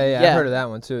 Yeah. Yeah. I've heard of that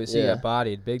one too. So he Yeah. got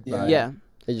bodied, big Yeah. body. Yeah,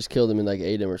 They just killed him and like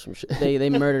ate him or some shit. they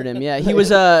murdered him. Yeah, he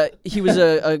was a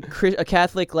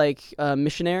Catholic like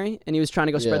missionary, and he was trying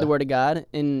to go spread Yeah. the word of God.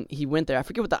 And he went there. I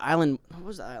forget what the island. What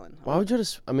was the island? Why would you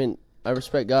just? I mean, I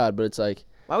respect God, but it's like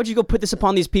Why would you go put this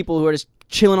upon these people who are just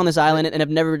chilling on this island and have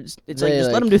never. It's like They,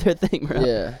 just let them do their thing, bro.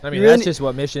 Yeah. I mean, You really that's just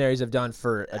what missionaries have done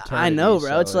for eternity. I know, bro.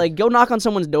 so, It's like go knock on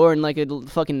someone's door in like a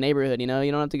fucking neighborhood. You know,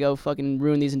 you don't have to go fucking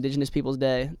ruin these indigenous people's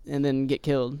day and then get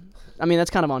killed. I mean,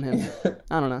 that's kind of on him.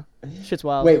 I don't know. Shit's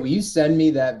wild. Wait, will you send me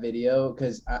that video?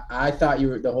 Because I thought you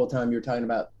were the whole time you were talking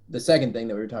about the second thing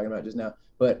that we were talking about just now.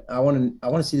 But I want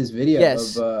to see this video.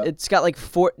 Yes, Of, it's got like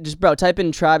just bro. Type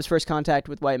in tribes first contact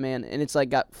with white man, and it's like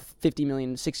got 50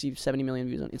 million, 60, 70 million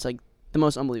views on it. It's like the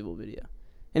most unbelievable video,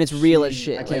 and it's real as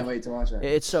shit. I can't Like, wait to watch that.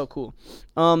 It's so cool.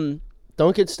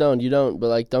 Don't get stoned. You don't, but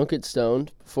like, don't get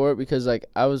stoned for it because like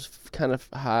I was kind of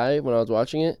high when I was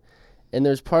watching it, and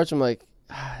there's parts where I'm like,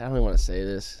 I don't even want to say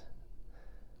this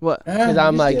What? because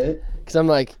I'm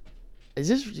like, is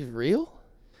this real?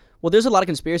 Well, there's a lot of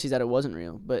conspiracies that it wasn't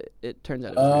real, but it turns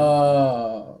out it was real.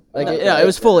 Oh, Like, Yeah, it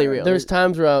was fully real. There's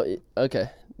times where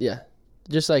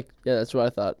just like that's what I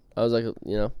thought. I was like,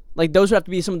 you know, Like those would have to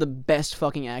be some of the best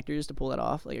fucking actors to pull that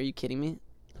off. Like, are you kidding me?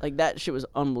 Like that shit was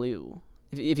unbelievable.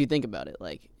 If you think about it,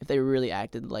 like if they really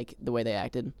acted like the way they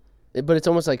acted. but it's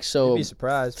almost like so You'd be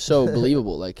surprised. so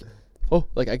believable. Like, oh,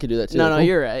 like I could do that too. No, Like, no, oh.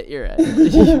 you're right. You're right.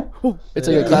 It's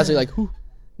like a classic, like, whew.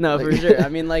 No, Like- for sure. I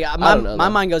mean, like I don't know, my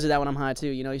though. mind goes to that when I'm high too.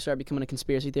 You know, you start becoming a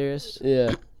conspiracy theorist,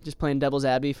 Yeah. just playing devil's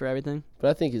advocate for everything. But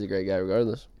I think he's a great guy,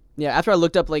 regardless. Yeah. After I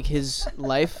looked up like his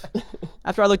life,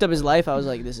 I was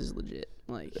like, this is legit.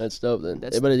 Like, That's dope. Then,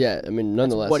 That's- but yeah, I mean,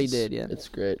 nonetheless, what he it's- did, yeah. it's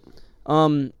great.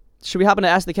 should we hop into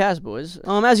Ask the Cast, boys?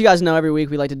 As you guys know, every week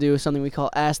we like to do something we call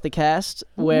Ask the Cast,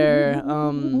 where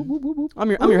I'm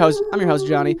your host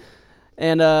Johnny,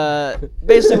 and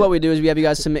basically what we do is we have you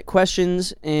guys submit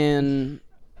questions, and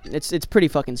it's pretty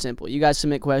fucking simple. You guys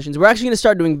submit questions. We're actually gonna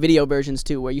start doing video versions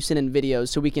too, where you send in videos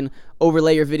so we can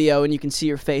overlay your video and you can see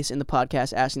your face in the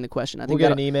podcast asking the question. I We'll think get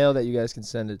that'll- an email that you guys can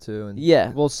send it to, and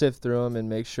Yeah. we'll sift through them and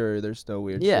make sure there's no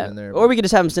weird yeah, shit in there. or we could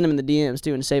just have them send them in the DMs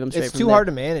too and save them straight it's from too there. hard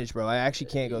to manage, bro. I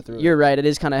actually can't go through You're it. right. It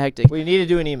is kind of hectic. We need to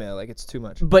do an email. Like, it's too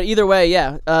much. But either way,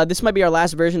 yeah. This might be our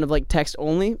last version of like text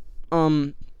only.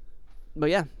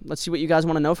 But yeah, let's see what you guys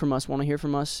want to know from us, want to hear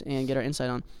from us, and get our insight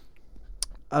on.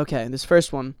 Okay, this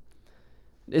first one.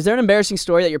 Is there an embarrassing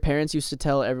story that your parents used to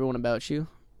tell everyone about you?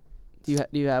 Do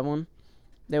you have one?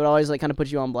 They would always like kind of put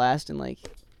you on blast and like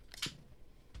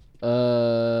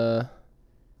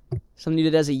something you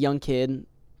did as a young kid.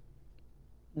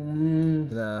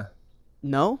 Nah.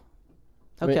 No.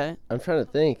 Wait. Okay. I'm trying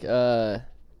to think.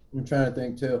 I'm trying to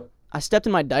think too. I stepped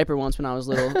in my diaper once when I was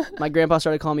little. My grandpa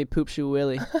started calling me Poop Shoe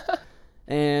Willie.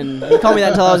 And he called me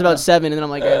that until I was about 7, and then I'm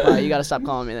like, Grandpa, you gotta stop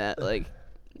calling me that. Like,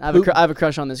 I have a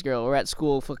crush on this girl. We're at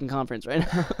school fucking conference right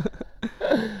now.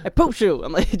 Hey, Poop Shoe.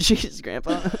 I'm like, Jesus,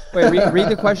 Grandpa. Wait, read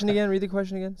the question again. Read the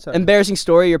question again. Sorry. Embarrassing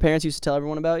story your parents used to tell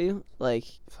everyone about you? Like,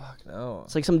 Fuck no.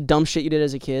 it's like some dumb shit you did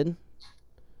as a kid.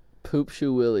 Poop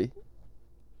Shoe Willie.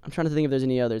 I'm trying to think if there's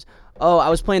any others. Oh, I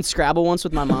was playing Scrabble once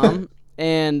with my mom,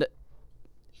 and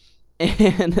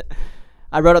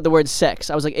I wrote out the word sex.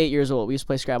 I was like 8 years old. We used to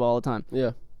play Scrabble all the time.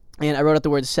 Yeah. And I wrote out the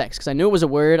word sex because I knew it was a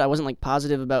word. I wasn't like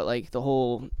positive about like the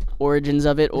whole origins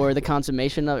of it or the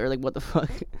consummation of it or like what the fuck.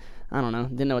 I don't know.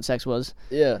 Didn't know what sex was.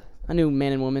 Yeah. I knew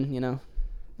man and woman, you know.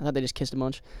 I thought they just kissed a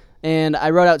bunch. And I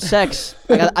wrote out sex.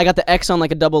 I got the X on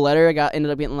like a double letter.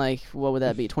 Ended up getting like, what would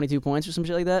that be? 22 points or some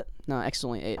shit like that? No, X is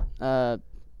only 8.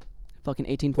 Fucking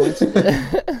 18 points.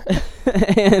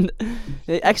 And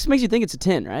X makes you think it's a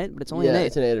 10, right? But it's only an 8.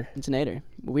 It's an 8er. It's an 8er.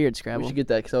 Weird We Scrabble. should get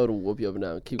that because I would whoop you up and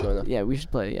down. Keep going though. Yeah, we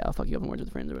should play. Yeah, I'll fuck you up in Words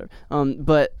with Friends or whatever.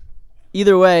 But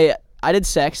either way, I did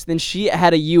sex. Then she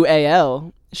had a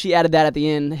UAL. She added that at the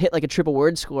end. Hit like a triple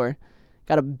word score.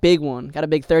 Got a big one. Got a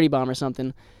big 30 bomb or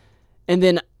something. And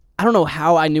then I don't know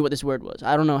how I knew what this word was.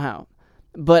 I don't know how.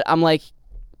 But I'm like,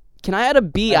 can I add a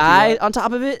BI on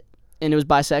top of it? And it was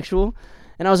bisexual.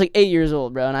 And I was like 8 years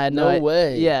old, bro. And I had No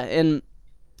way. Yeah. And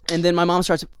then my mom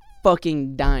starts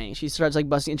fucking dying. She starts like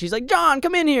busting and she's like, John,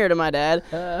 come in here, to my dad.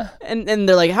 And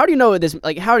they're like, how do you know what this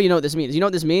means? You know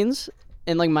what this means?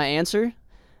 And like my answer,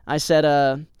 I said,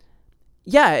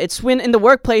 yeah, it's when in the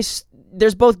workplace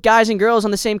there's both guys and girls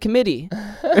on the same committee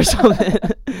or something.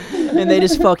 And they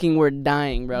just fucking were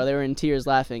dying, bro. They were in tears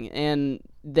laughing. And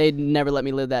they'd never let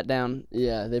me live that down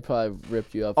Yeah, they probably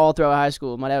ripped you up. all throughout high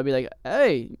school. My dad would be like,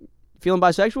 hey, feeling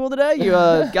bisexual today? You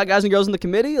got guys and girls in the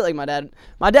committee? Like my dad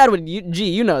would,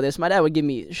 you know this, my dad would give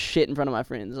me shit in front of my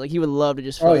friends. Like he would love to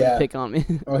just fucking pick on me.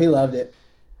 Oh, he loved it.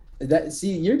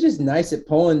 See, you're just nice at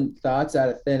pulling thoughts out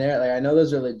of thin air. Like I know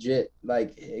those are legit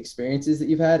like experiences that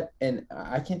you've had, and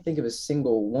I can't think of a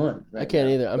single one. Right I can't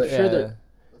now. either. I'm But- sure that.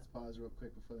 Let's pause real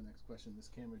quick before the next question. This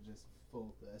camera just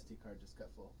full. The SD card just got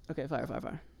full. Okay,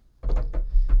 fire.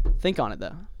 Think on it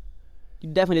though. You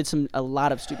definitely did a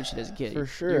lot of stupid shit as a kid. For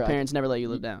sure. Your parents never let you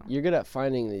live down. You're good at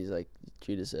finding these, like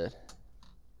Judah said.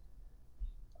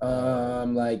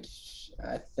 Like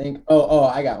I think. Oh,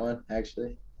 I got one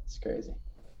actually. It's crazy.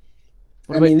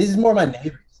 What I about- mean, this is more my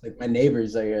neighbors. Like my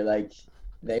neighbors are like,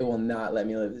 they will not let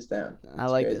me live this down. I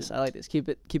It's like crazy. this. I like this. Keep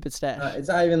it stashed. It's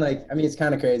not even like. I mean, it's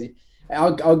kind of crazy.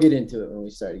 I'll get into it when we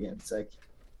start again. It's like,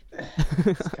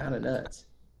 it's kind of nuts.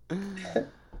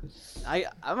 I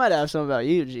might have something about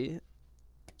you, G.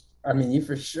 I mean, you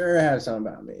for sure have something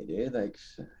about me, dude. Like,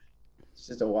 it's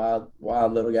just a wild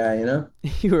little guy, you know.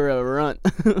 You were a runt,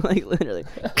 like literally.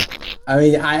 I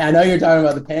mean, I know you're talking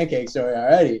about the pancake story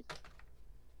already,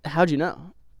 How'd you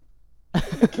know?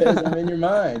 because I'm in your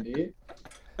mind, dude.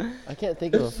 I can't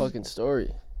think of a fucking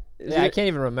story. Yeah, I can't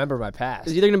even remember my past.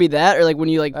 It's either gonna be that or like when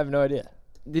you like I have no idea.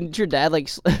 didn't your dad like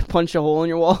punch a hole in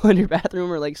your wall in your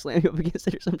bathroom or like slam you up against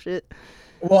it or some shit?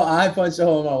 Well, I punched a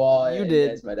hole in my wall. You and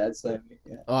did. yes, my dad slammed me.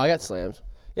 Yeah. Oh, I got slammed.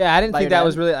 Yeah, I didn't By think your that dad?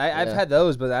 was really. I've Yeah. had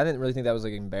those, but I didn't really think that was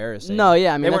like embarrassing. No,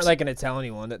 yeah, I mean they weren't that's- like gonna tell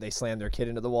anyone that they slammed their kid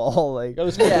into the wall. Like, I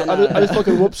just, Yeah, I just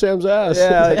fucking whooped Sam's ass.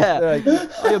 yeah, Yeah. like,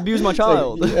 I abused my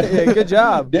child. yeah, good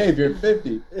job. Dave, you're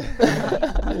 50.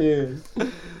 Yeah.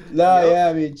 No, yeah,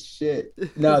 I mean, shit.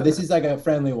 No, this is like a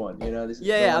friendly one, you know. This is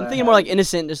Yeah, the yeah. one I'm I thinking more have. like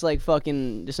innocent, just like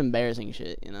fucking, just embarrassing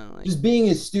shit, you know? Like, Just being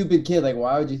a stupid kid. Like,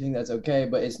 why would you think that's okay?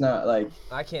 But it's not like.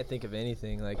 I can't think of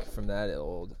anything like from that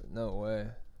old. No way.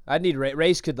 I'd need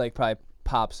Race could like probably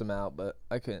pop some out, but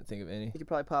I couldn't think of any. you could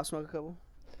probably pop smoke a couple.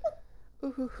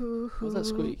 What was that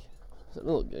squeak? Was that a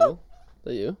little giggle? Is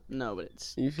that you? No, but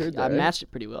it's. You heard I that, right? matched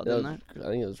it pretty well, That didn't I? was- I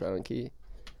think it was right on key.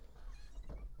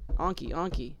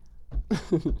 Onky.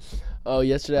 Oh,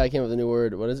 yesterday I came up with a new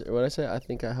word. What is it? What did I say? I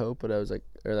think, I hope, but I was like,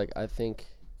 or like, I think.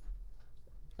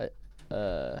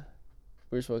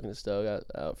 We were smoking a stove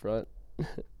out front,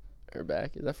 or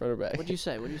back. Is that front or back? What'd you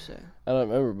say? I don't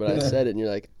remember, but I said it, and you're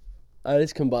like, I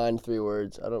just combined 3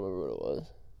 words. I don't remember what it was.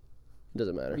 It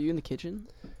doesn't matter. Were you in the kitchen?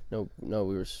 No,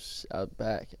 we were out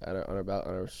back on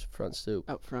our front stoop.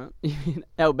 Out front? You mean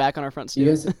out back on our front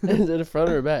You stoop? guys, Is it a front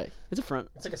or a back? It's a front.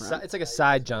 It's like front. it's like a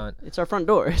side jaunt. It's our front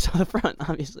door. It's on the front,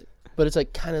 obviously. But it's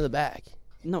like kind of the back.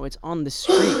 No, it's on the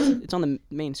street. It's on the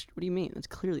main street. What do you mean? It's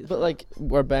clearly the But front. like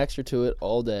our backs are to it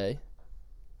all day.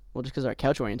 Well, just because our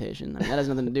couch orientation. I mean, that has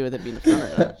nothing to do with it being the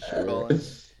front right now.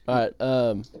 All right.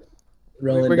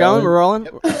 rolling We're down. going? We're rolling?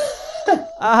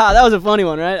 Aha, that was a funny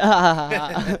one,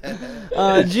 right?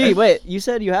 Gee, wait, you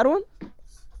said you had one?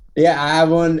 Yeah, I have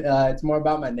one. It's more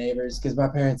about my neighbors because my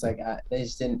parents they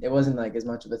just didn't. It wasn't like as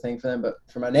much of a thing for them, but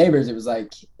for my neighbors, it was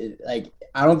like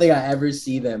I don't think I ever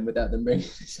see them without them bringing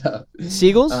this up.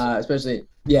 Seagulls? Especially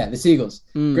the Seagulls.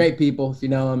 Mm. Great people if you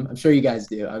know them. I'm sure you guys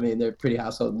do. I mean, they're a pretty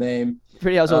household name.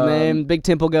 Pretty household um, name. Big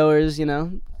temple goers, you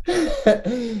know?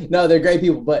 No, they're great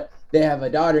people, but they have a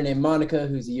daughter named Monica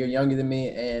who's a year younger than me,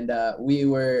 and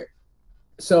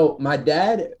so my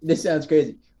dad. This sounds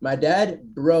crazy. My dad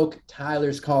broke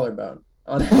Tyler's collarbone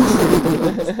on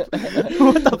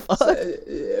What the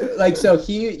fuck? Like, so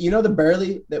he, you know, the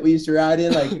Burley that we used to ride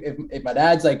in, like if my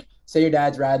dad's like, say your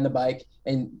dad's riding the bike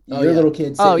and Oh, your yeah. little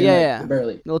kid's Oh, sitting yeah, in yeah. the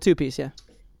Burley. Little two-piece, yeah.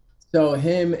 So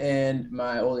him and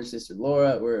my older sister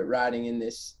Laura were riding in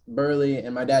this Burley,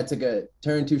 and my dad took a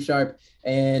turn too sharp,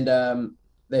 and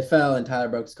they fell, and Tyler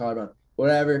broke his collarbone.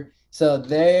 Whatever. So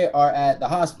they are at the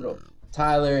hospital,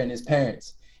 Tyler and his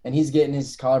parents, and he's getting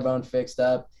his collarbone fixed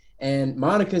up. And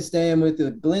Monica's staying with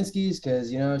the Glinskys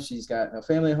because, you know, she's got a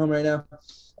family at home right now.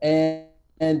 And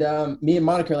me and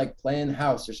Monica are like playing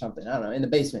house or something, I don't know, in the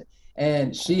basement.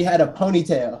 And she had a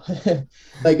ponytail,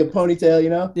 like a ponytail, you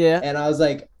know? Yeah. And I was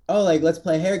like, oh, like, let's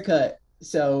play haircut.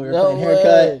 So we were No playing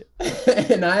haircut.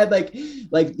 And I had like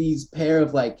these pair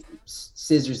of like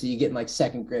scissors that you get in like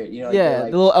second grade, you know? Like, Yeah, they're,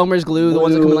 like, the little Elmer's glue, the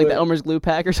ones that come in like the glue. Elmer's glue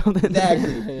pack or something.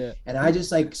 Exactly. Yeah. And I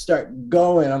just like start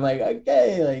going. I'm like,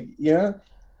 okay, like, you know?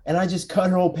 And I just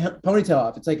cut her whole ponytail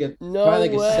off. It's like No probably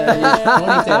like way. a 7-inch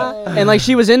ponytail. And like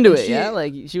she was into it, She- yeah?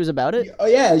 Like she was about it? Oh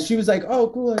yeah, she was like, "Oh,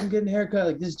 cool, I'm getting a haircut.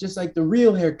 Like this is just like the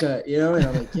real haircut, you know?" And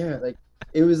I'm like, "Yeah." Like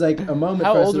it was like a moment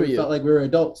How for us old where were we you? felt like we were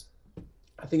adults.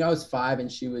 I think I was 5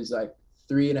 and she was like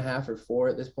 3.5 or 4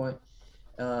 at this point.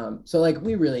 So like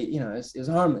we really, you know, it was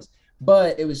harmless.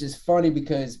 But it was just funny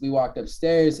because we walked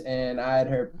upstairs and I had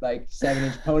her like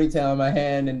 7-inch ponytail in my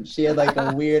hand and she had like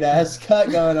a weird ass cut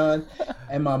going on.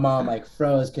 And my mom like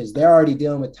froze because they're already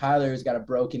dealing with Tyler who's got a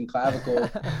broken clavicle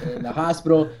in the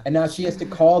hospital. And now she has to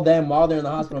call them while they're in the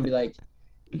hospital and be like,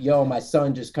 yo, my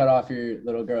son just cut off your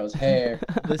little girl's hair.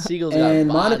 The Seagulls And got bodied.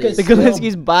 Monica's The still-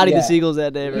 Glinskys bodied the yeah. Seagulls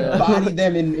that day, We bro. bodied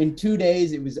them in 2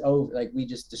 days. It was over. Like we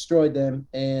just destroyed them.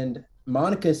 And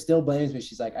Monica still blames me.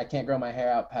 She's like, I can't grow my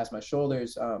hair out past my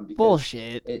shoulders. Because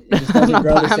Bullshit. It just I'm doesn't not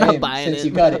grow the I'm not same buying since it.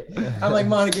 you cut it. I'm like,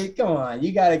 Monica, come on,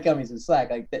 you gotta cut me some slack.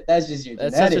 Like that's just your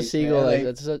That's such a genetics, seagull. man.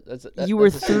 Like, You were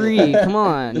that's a seagull. 3. Come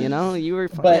on, you were.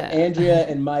 But yeah. Andrea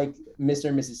and Mike, Mr.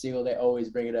 and Mrs. Siegel, they always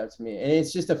bring it up to me, and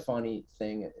it's just a funny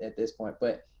thing at this point.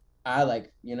 But I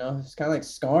it's kind of like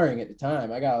scarring at the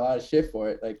time. I got a lot of shit for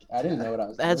it. Like I didn't know what I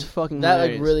was. That's doing. fucking. That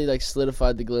hilarious. really like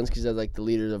solidified the Glinskys as like the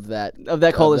leaders of that. cul-de-sac.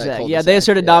 Yeah, they cul-de-sac,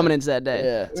 asserted yeah. dominance that day.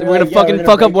 Yeah. So We're we're gonna like, yeah, fucking we're gonna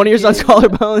fuck up break one of your son's you.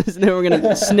 collarbones, and then we're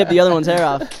gonna snip the other one's hair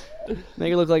off.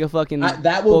 Make it look like a fucking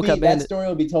That bull cut that bandit. story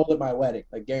will be told at my wedding,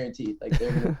 like guaranteed. Like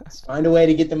they're gonna find a way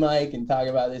to get the mic and talk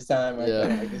about this time. Like, Yeah.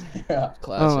 like this hair out.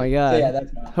 Classic. Oh my So god. yeah,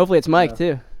 that's my. Hopefully it's Mike Yeah.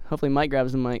 too. Hopefully Mike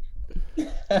grabs the mic.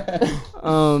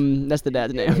 That's the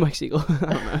dad's name, Mike Siegel. I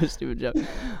don't know, stupid joke.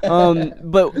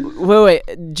 But wait.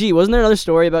 Gee, wasn't there another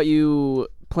story about you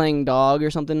playing dog or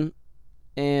something?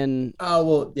 And Oh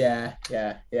well, yeah.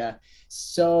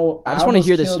 So I just wanna almost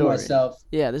hear this killed story. myself,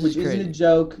 yeah, this which is isn't a crazy.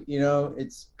 joke.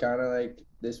 It's kind of like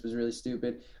this was really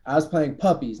stupid. I was playing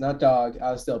puppies, not dog.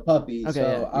 I was still a puppy. Okay,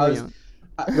 so yeah, I you was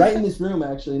were right in this room,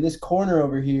 actually, in this corner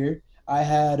over here. I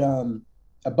had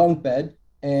a bunk bed,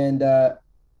 and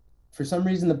for some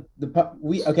reason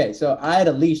so I had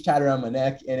a leash tied around my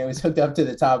neck, and it was hooked up to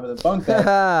the top of the bunk bed.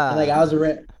 And, like I was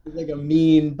like a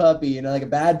mean puppy, like a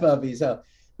bad puppy. So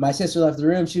my sister left the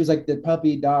room. She was like the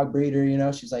puppy dog breeder,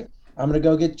 She's like, I'm gonna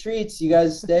go get treats. You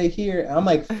guys stay here. And I'm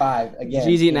like 5 again.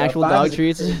 She's eating actual 5 dog is a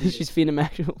treats. crazy- She's feeding him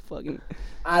actual fucking.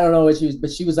 I don't know what she was,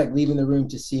 but she was like leaving the room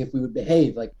to see if we would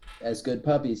behave like as good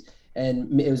puppies.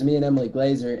 And it was me and Emily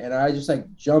Glazer, and I just like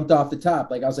jumped off the top.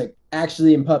 Like I was like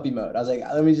actually in puppy mode. I was like,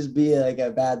 let me just be like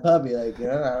a bad puppy, I don't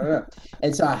know.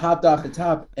 And so I hopped off the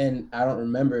top, and I don't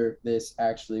remember this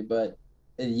actually, but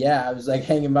yeah, I was like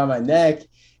hanging by my neck,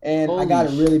 and I got a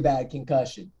Holy really bad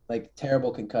concussion, like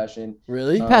terrible concussion.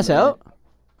 Really? Pass out?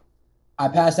 I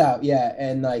passed out, yeah,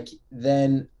 and like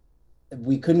then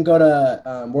we couldn't go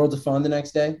to Worlds of Fun the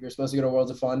next day. We were supposed to go to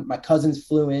Worlds of Fun. My cousins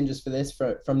flew in just for this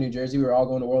from New Jersey. We were all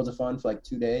going to Worlds of Fun for like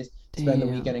 2 days, spend the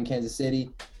Damn. weekend in Kansas City,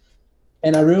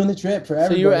 and I ruined the trip for So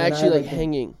everybody. you were and I actually had, like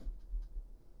hanging.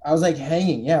 I was like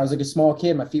hanging, yeah. I was like a small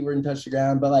kid. My feet wouldn't touch the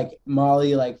ground, but like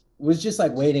Molly like was just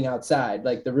like waiting outside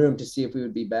like the room to see if we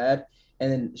would be bad.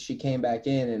 And then she came back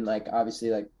in and like obviously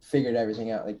like figured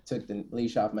everything out, like took the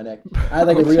leash off my neck. I had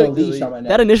like a real Took the leash leash. on my neck.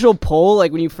 That initial pull,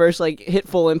 like when you first like hit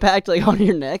full impact, like on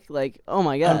your neck, like oh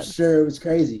my god, I'm sure it was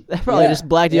crazy. that probably Yeah, just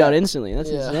blacked you yeah. out instantly.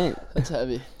 That's Yeah. insane. That's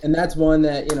heavy. And that's one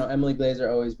that Emily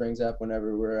Glazer always brings up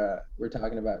whenever we're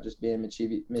talking about just being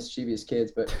mischievous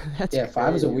kids. But That's yeah,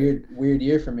 5 was a crazy. weird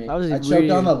year for me. That was a I weird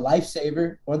choked on year. the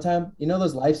lifesaver one time. You know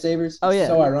those lifesavers? Oh, It's yeah.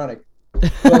 so ironic.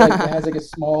 But like it has like a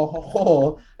small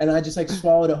hole, and I just like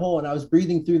swallowed a hole, and I was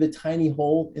breathing through the tiny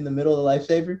hole in the middle of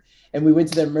the lifesaver. And we went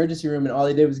to the emergency room, and all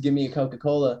they did was give me a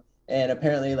Coca-Cola, and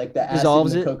apparently like the acid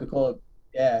Dissolves in the it? Coca-Cola.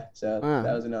 Yeah, so Wow.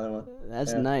 that was another one.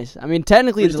 That's Yeah. nice. I mean,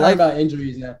 technically, We're it's just talking life. about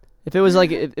injuries now. If it was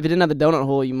like if it didn't have the donut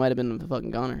hole, you might have been a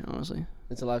fucking goner. Honestly,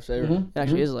 It's a lifesaver. Mhm, it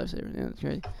actually mhm. is a lifesaver. Yeah, that's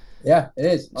crazy. Yeah, it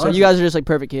is. So you guys are just like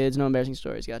perfect kids. No embarrassing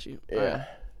stories. Got you. All Yeah. right.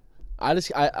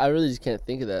 I really just can't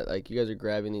think of that. Like you guys are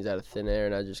grabbing these out of thin air,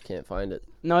 and I just can't find it.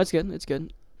 No, it's good. It's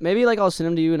good. Maybe like I'll send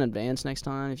them to you in advance next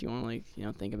time if you want to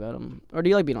like think about them. Or do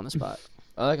you like being on the spot?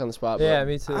 I like on the spot, bro. Yeah,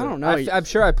 me too. I don't know. I'm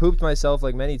sure I pooped myself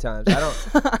like many times. I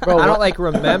don't. Bro, I don't like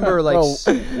remember like.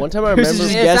 Bro, one time I Bruce is remember. just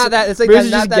It's guessing- not that. It's like Bruce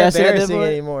is not just that guessing at that embarrassing point.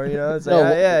 anymore. It's No,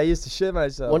 like I used to shit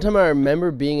myself. One time I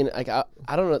remember being in like I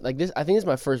don't know like this. I think it's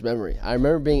my first memory. I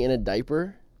remember being in a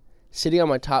diaper, sitting on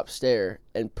my top stair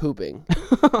and pooping,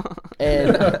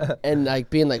 and like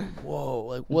being like, whoa,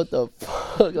 like what the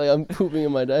fuck? Like I'm pooping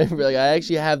in my diaper. Like I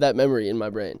actually have that memory in my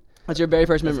brain. That's your very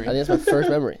first memory. I think it's my first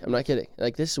memory. I'm not kidding.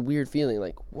 Like this weird feeling.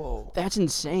 Like whoa. That's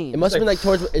insane. It must have been like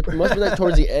towards. It must have been like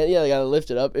towards the end. Yeah, like I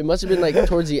lift it up. It must have been like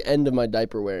towards the end of my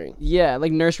diaper wearing. Yeah,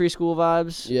 like nursery school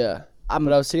vibes. Yeah.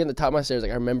 But I was sitting at the top of my stairs.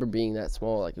 Like I remember being that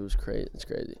small. Like it was crazy. It's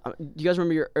crazy. Do you guys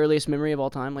remember your earliest memory of all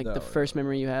time? Like No, the first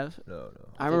memory you have? No.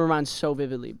 I remember mine so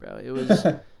vividly, bro. It was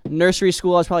nursery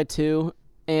school. I was probably 2,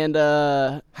 and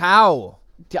How?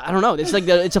 I don't know. It's like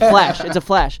it's a flash. It's a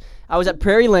flash. I was at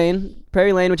Prairie Lane,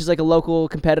 which is like a local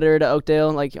competitor to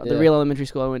Oakdale, like the Yeah. real elementary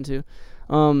school I went to.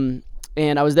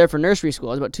 And I was there for nursery school.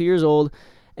 I was about 2 years old,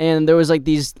 and there was like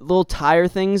these little tire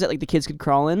things that like the kids could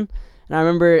crawl in. And I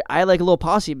remember I had like a little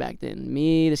posse back then.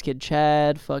 Me, this kid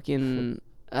Chad, fucking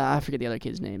I forget the other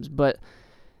kids' names, but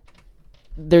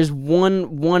there's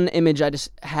one image I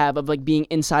just have of like being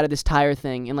inside of this tire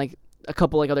thing and like a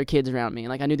couple like other kids around me, and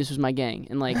like I knew this was my gang,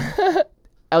 and like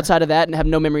outside of that, and have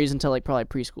no memories until like probably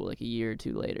preschool, like a year or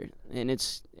 2 later. And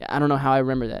it's I don't know how I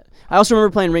remember that. I also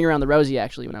remember playing Ring Around the Rosie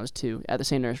actually when I was 2 at the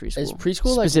same nursery school. Is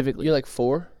preschool like specifically? you're like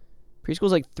 4?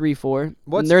 Preschool's like 3, 4.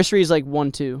 What's- Nursery is like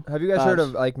 1, 2. Have you guys heard Five.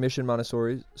 of like Mission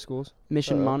Montessori schools?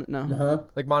 Mission no. Uh-huh.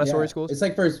 Like Montessori Yeah. schools? It's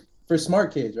like for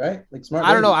smart kids, right? Like smart.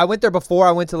 I don't know. babies. I went there before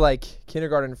I went to like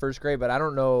kindergarten and first grade, but I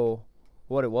don't know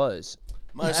what it was.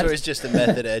 Montessori is just a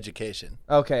method of education.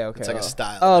 Okay. It's like a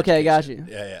style. Oh, of okay, got education.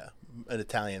 Yeah. An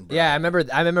Italian brand. Yeah,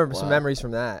 I remember some Wow. memories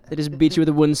from that. They just beat you with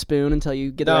a wooden spoon until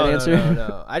you get the right answer.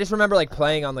 No. I just remember like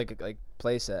playing on like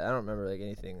play set. I don't remember like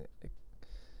anything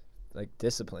like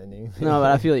disciplining. No,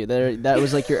 but I feel you. That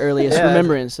was like your earliest Yeah.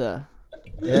 remembrance.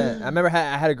 Yeah, I remember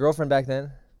I had a girlfriend back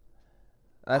then.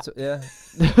 Yeah.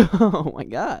 Oh my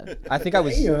god. I think I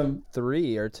was Damn.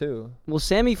 3 or 2. Well,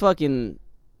 Sammy fucking.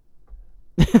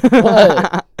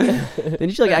 What?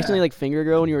 Didn't you like accidentally like finger a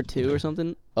girl when you were 2 or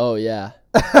something? Oh yeah.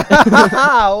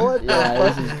 What?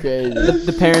 Yeah, this is crazy.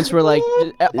 The parents were like,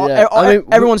 Yeah. I mean,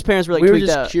 everyone's parents were like we were tweaked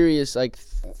just out. curious, like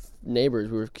neighbors.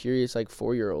 We were curious, like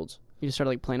 4-year-olds. You just started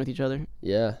like playing with each other.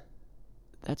 Yeah.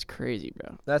 That's crazy,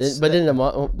 bro. But then the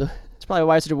mom, That's probably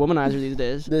why it's such a womanizer these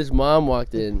days. this mom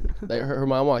walked in. Like her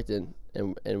mom walked in,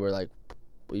 and we're like,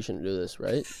 well, you shouldn't do this,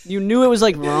 right? You knew it was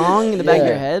like wrong in the back of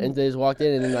your Yeah, head. And they just walked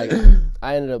in, and then like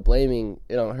I ended up blaming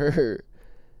it on her.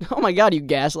 Oh my god, you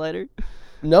gaslighter.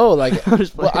 No, like I'm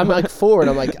just well, playing. I'm like 4, and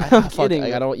I'm like, I'm fuck, kidding,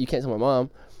 like, bro. I don't. You can't tell my mom.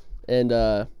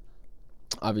 And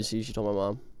obviously, she told my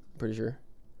mom. I'm pretty sure.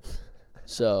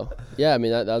 So yeah, I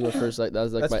mean that was my first that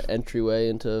was like my entryway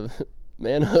into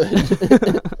manhood.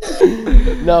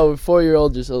 No,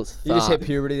 4-year-old just You just hit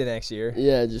puberty the next year.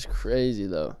 Yeah, just crazy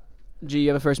though. G, you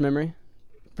have a first memory?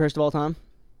 First of all time?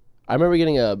 I remember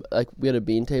getting we had a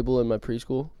bean table in my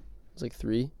preschool. It was like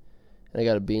 3, and I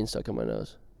got a bean stuck in my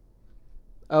nose.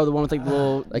 Oh, the one with like the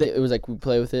little. Like it was like we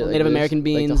play with it. Native this, American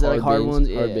the beans, they're, like, hard beans,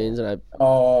 ones, hard yeah. beans, and I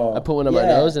Oh. put one on my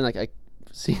yeah. nose, and like I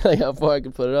see like how far I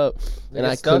could put it up, and get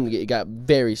I stuck? couldn't get. It got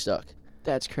very stuck.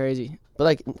 That's crazy. But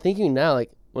like thinking now,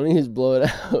 like why don't you just blow it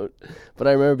out? But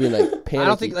I remember being like panicky. I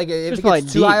don't think like if It's it probably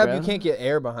gets too deep, high up, bro. you can't get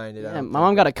air behind it. I Yeah, don't my think.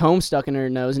 mom got a comb stuck in her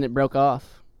nose and it broke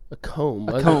off. a comb.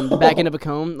 A comb, the back end of a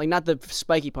comb, like not the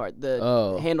spiky part, the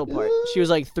Oh. handle part. She was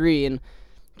like 3 and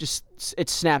just it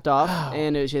snapped off,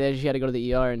 and she had to go to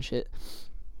the ER and shit.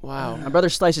 Wow. My brother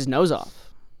sliced his nose off.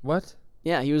 What?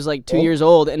 Yeah, he was like 2 Oh. years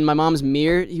old, and my mom's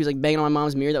mirror. He was like banging on my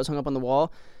mom's mirror that was hung up on the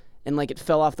wall, and like it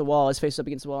fell off the wall. His face was up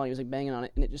against the wall, and he was like banging on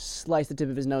it, and it just sliced the tip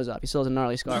of his nose off. He still has a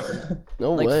gnarly scar, from it.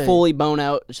 No like way. fully bone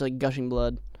out, just like gushing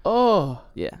blood. Oh,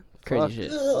 Yeah, crazy Fuck.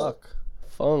 shit. Fuck.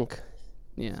 funk.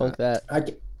 Yeah, Funk that.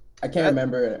 I can't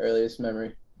remember an earliest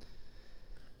memory.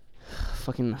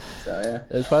 fucking. So yeah.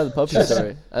 It was probably the puppy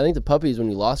story. I think the puppy is when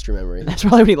you lost your memory. That's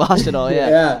probably when he lost it all. Yeah,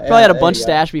 Yeah, probably had a there bunch you go.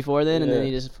 stashed before then, and then Yeah.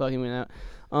 he just fucking went out.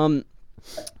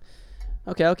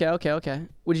 Okay.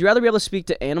 Would you rather be able to speak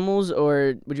to animals,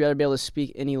 or would you rather be able to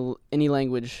speak any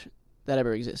language that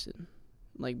ever existed,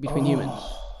 like between humans?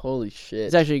 Holy shit.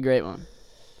 It's actually a great one.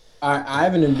 I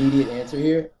have an immediate answer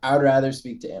here. I would rather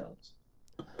speak to animals.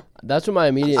 That's what my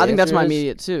immediate. I think that's answer my is,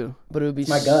 immediate too. But it would be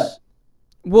My gut.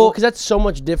 Well, because that's so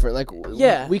much different. Like,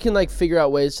 Yeah. we can like figure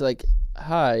out ways to like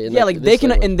hi. And, Yeah, like they this can,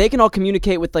 language. and they can all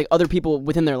communicate with like other people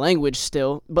within their language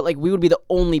still, but like we would be the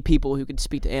only people who could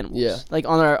speak to animals. Yeah. Like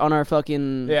on our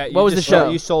fucking. Yeah. What was the show?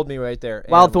 You sold me right there.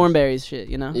 Wild Animals. Thornberries shit,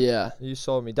 you know? Yeah. You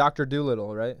sold me. Dr.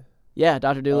 Doolittle, right? Yeah,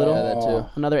 Dr. Doolittle. Yeah, that too.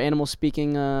 Another animal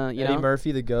speaking, you Eddie know?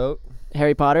 Murphy, the goat.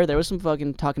 Harry Potter. There was some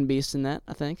fucking talking beasts in that,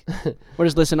 I think. We're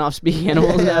just listing off speaking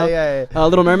animals now. yeah.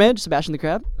 Little Mermaid, Sebastian the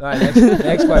Crab. All right,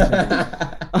 next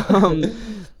question.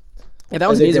 Yeah, that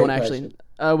was an a easy great one, actually.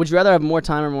 Would you rather have more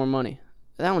time or more money?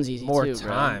 That one's easy, More too,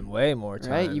 time, way more bro.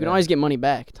 time. Right? You can man. always get money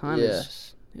back. Time Yeah.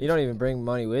 is You don't even bring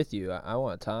money with you. I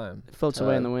want time. it floats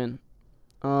away in the wind.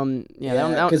 Yeah, that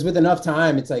one. Because with enough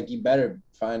time, it's like you better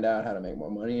find out how to make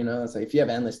more money. You know, it's like if you have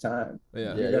endless time, Yeah. Yeah,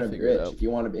 you're you'll gonna be figure it rich out. if you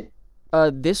want to be.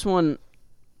 This one's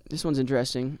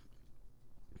interesting.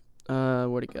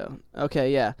 Where'd it go?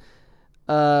 Okay, yeah.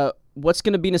 What's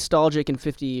gonna be nostalgic in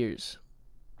 50 years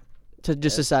to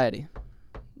just society?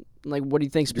 Like, what do you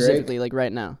think specifically? Like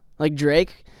right now, like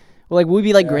Drake. Well, like would we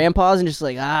be like Yeah. grandpas and just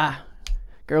like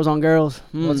girls on girls?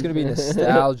 What's gonna be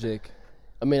nostalgic?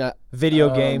 I mean,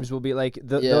 Video games will be like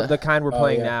Yeah. the kind we're Oh,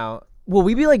 playing yeah. now. Will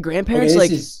we be like grandparents, Okay, like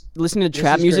this is listening to this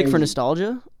trap is music for crazy.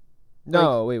 nostalgia?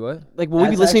 No, wait, what? Like, will we be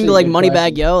That's listening to actually like a good Moneybag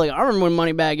question. Yo? Like, I remember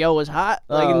when Moneybag Yo was hot.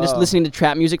 Like, and just Oh. listening to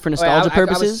trap music for Wait, nostalgia I was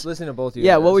purposes. listening to both of you.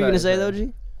 Yeah, what were you Sorry, gonna say sorry. though,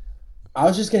 G? I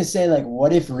was just gonna say, like,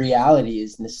 what if reality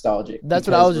is nostalgic? That's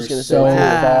what I Because was just we're gonna say. so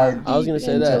Wow. far I was gonna deep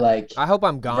say into, that. Like, I hope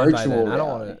I'm gone by then. Virtual I don't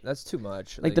want to. reality. That's too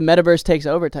much. Like the metaverse takes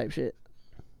over type shit.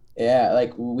 yeah,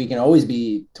 like we can always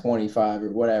be 25 or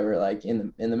whatever, like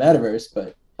in the metaverse,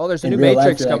 but Oh, there's a in new real life,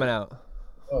 Matrix you're like, coming out.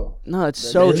 Oh, No, it's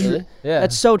so Really? true. Yeah.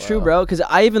 That's so true, Wow. bro. Because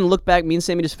I even look back. Me and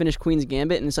Sammy just finished Queen's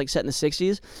Gambit, and it's like set in the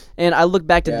 '60s. And I look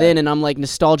back to Yeah. then, and I'm like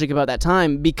nostalgic about that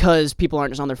time because people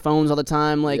aren't just on their phones all the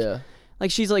time. Like, Yeah.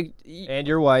 like she's like, And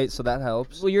you're white, so that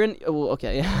helps. well, you're in. Well,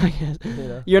 okay, yeah, I guess.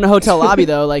 know? You're in a hotel lobby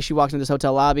though. Like she walks into this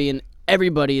hotel lobby, and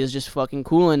everybody is just fucking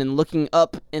cooling and looking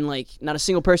up, and like not a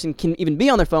single person can even be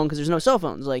on their phone because there's no cell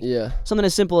phones. Like Yeah. something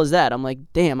as simple as that. I'm like,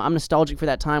 damn, I'm nostalgic for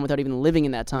that time without even living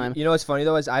in that time. You know what's funny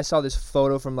though is I saw this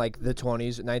photo from like the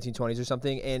 20s, 1920s or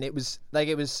something, and it was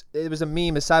a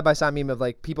meme, a side by side meme of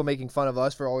like people making fun of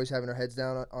us for always having our heads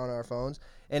down on our phones,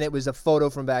 and it was a photo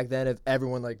from back then of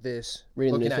everyone like this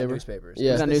Reading the looking at newspaper? newspapers. Yeah.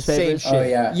 It was Looking the at same newspapers? shit. oh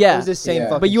yeah. It Yeah, was the same Yeah.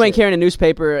 fucking. but you ain't shit. carrying a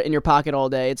newspaper in your pocket all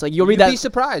day. It's like you'll read You'd that. be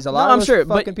surprised. A No, lot I'm of sure, those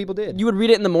but fucking people did. You would read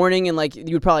it in the morning and like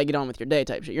you would probably get on with your day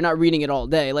type shit. You're not reading it all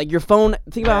day. Like your phone.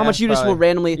 Think about how Yeah, much you just will probably.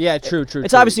 randomly. Yeah, true. It's true.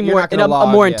 obviously You're more not in gonna a log,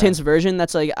 more yeah. intense version.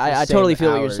 That's like The I same totally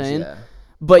feel what you're hours, saying. yeah.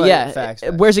 But But yeah, facts.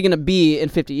 where's it gonna be in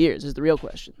 50 years is the real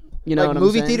question. You know Like what I'm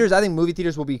movie saying? theaters, I think movie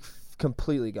theaters will be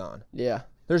completely gone. Yeah.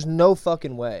 There's no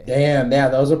fucking way. Damn, yeah,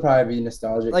 those will probably be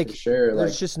nostalgic Like, for sure.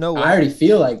 There's Like, just no way. I already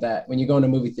feel like that when you go into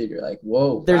a movie theater. Like,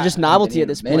 whoa, They're just I haven't novelty been at in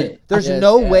a this point. minute. There's Yeah.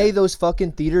 no Yeah. way those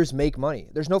fucking theaters make money.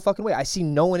 There's no fucking way. I see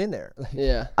no one in there. Like,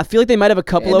 Yeah. I feel like they might have a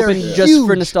couple And they're open just for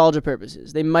huge. nostalgia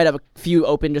purposes. They might have a few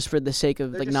open just for the sake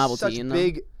of they're like just novelty. such You know?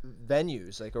 big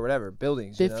venues, like or whatever,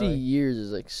 buildings. 50 you know, like- years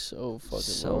is like so fucking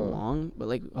so long. long, but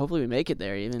like hopefully we make it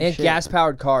there even. And Shit.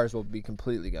 gas-powered cars will be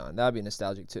completely gone. That would be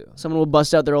nostalgic too. Someone will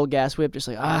bust out their old gas whip, just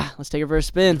like let's take it for a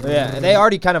spin. Yeah, and they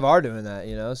already kind of are doing that,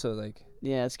 you know. So like,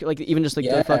 Yeah, it's like even just like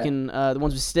Yeah. the fucking the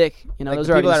ones with stick. You know, like those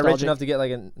the are people already that are rich nostalgic. enough to get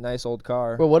like a nice old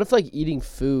car. Bro, what if like eating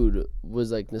food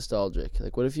was like nostalgic?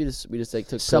 Like, what if we just like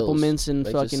took Supplements pills? and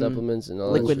Like, just fucking supplements and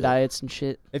all liquid that shit. diets and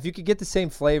shit. If you could get the same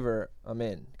flavor, I'm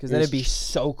in, because then It's it'd be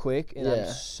so quick, and I'm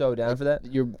yeah. so down for that.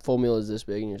 Your full meal is this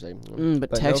big, and you're just like. But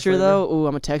But no texture flavor? though, ooh,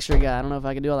 I'm a texture guy. I don't know if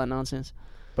I can do all that nonsense.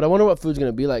 But I wonder what food's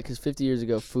gonna be like, because 50 years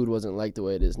ago, food wasn't like the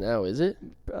way it is now, is it?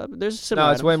 There's similar.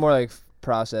 No, it's way items. more like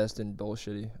processed and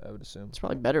bullshitty. I would assume. It's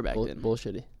probably better back then.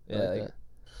 Bullshitty. Yeah. I like Like,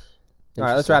 that. all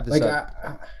right, let's wrap this Like,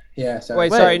 up. yeah. Sorry.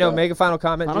 Wait, Wait, sorry, no. Go. Make a final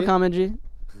comment. Final G? comment, G.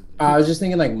 I was just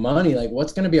thinking like money. Like,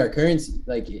 what's gonna be our currency?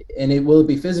 Like, and it will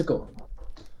be physical.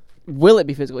 Will it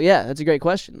be physical? Yeah, that's a great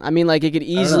question. I mean, like it could don't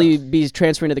know. easily be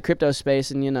transferring to the crypto space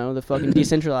and the fucking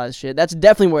decentralized shit. That's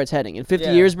definitely where it's heading. In 50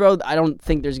 Yeah. years, bro, I don't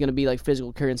think there's gonna be like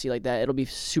physical currency like that. It'll be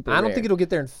super. I don't rare. think it'll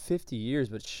get there in 50 years,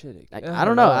 but shit. I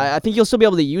don't know. I think you'll still be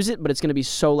able to use it, but it's going to be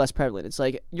so less prevalent. It's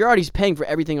like you're already paying for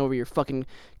everything over your fucking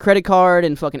credit card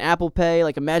and fucking Apple Pay.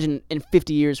 Like imagine in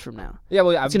 50 years from now. Yeah,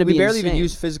 well, gonna we be barely even insane.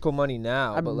 use physical money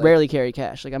now. I but like, rarely carry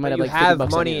cash. Like I might but have you like 50 have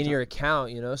bucks money on in me. your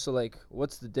account, you know. So like,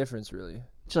 what's the difference really?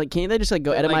 Just like can't they just like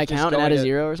go But, edit my like, just account and add going a to-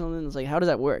 zero or something? It's like how does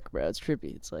that work, bro? It's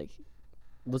trippy. It's like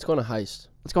Let's go on a heist.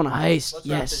 let's go on a heist. Let's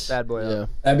wrap this Yes. bad boy Yeah. up.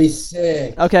 That'd be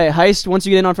sick. Okay, heist. Once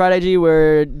you get in on Friday, G,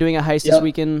 we're doing a heist this Yep.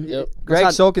 weekend. Yep. Greg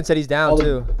not- Solkin said he's down All the-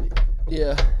 too.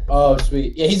 Yeah. Oh,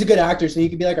 sweet. Yeah, he's a good actor, so he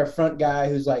could be like our front guy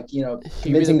who's like,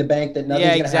 convincing the bank that nothing's gonna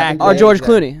happen. exactly. to Or him. George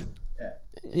Exactly. Clooney.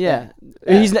 Yeah.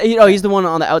 Yeah. He's the one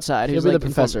on the outside. He'll Who's be like the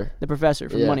professor. The professor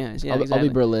from Yeah. Money Heist. Yeah, I'll exactly.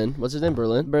 be Berlin. What's his name?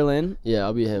 Berlin? Berlin. Yeah,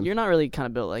 I'll be him. You're not really kind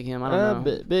of built like him. I don't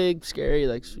know. Big, scary,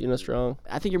 like strong.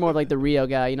 I think you're more of like the Rio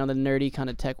guy, the nerdy kind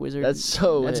of tech wizard. That's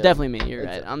so. That's him. definitely me. You're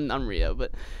That's right. I'm Rio,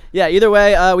 but yeah. Either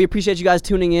way, we appreciate you guys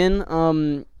tuning in.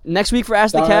 Next week for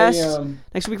Ask the Sorry, Cast.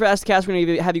 Next week for Ask the Cast, we're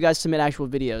gonna have you guys submit actual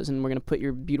videos, and we're gonna put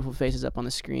your beautiful faces up on the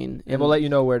screen. And we'll let you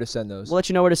know where to send those. We'll let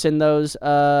you know where to send those.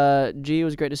 G, it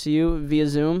was great to see you via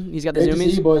Zoom. He's got the Great to see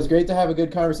zoomies. you boys. Great to have a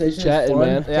good conversation. Chatting, It's fun.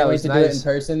 man. Can't Yeah, it wait was to do it nice. in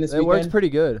person this It weekend. works pretty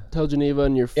good. Tell Geneva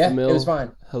and your Yeah, family. it was fine.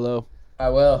 Hello. I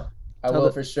will. I Tell will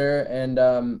the- for sure. And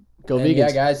Go and vegans.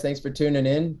 yeah, guys, thanks for tuning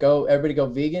in. Everybody go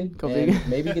vegan. Go and vegan.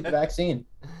 Maybe get the vaccine.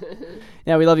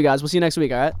 Yeah, we love you guys. We'll see you next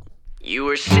week. All right. You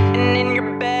were sitting in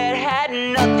your bed, had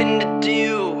nothing to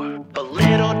do. But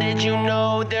little did you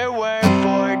know there were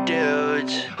 4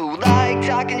 dudes who like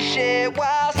talking shit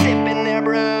while sipping their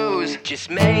brews. Just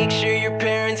make sure your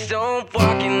parents don't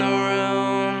walk in the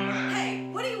room. Hey,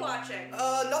 what are you watching?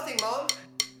 Nothing, Mom.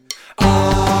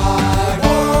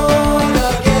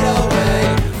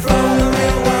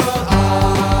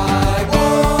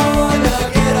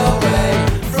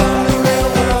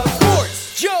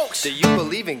 Jokes! Do you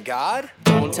believe in God?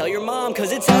 Don't tell your mom,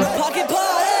 cause it's out of pocket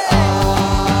pot.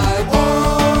 I want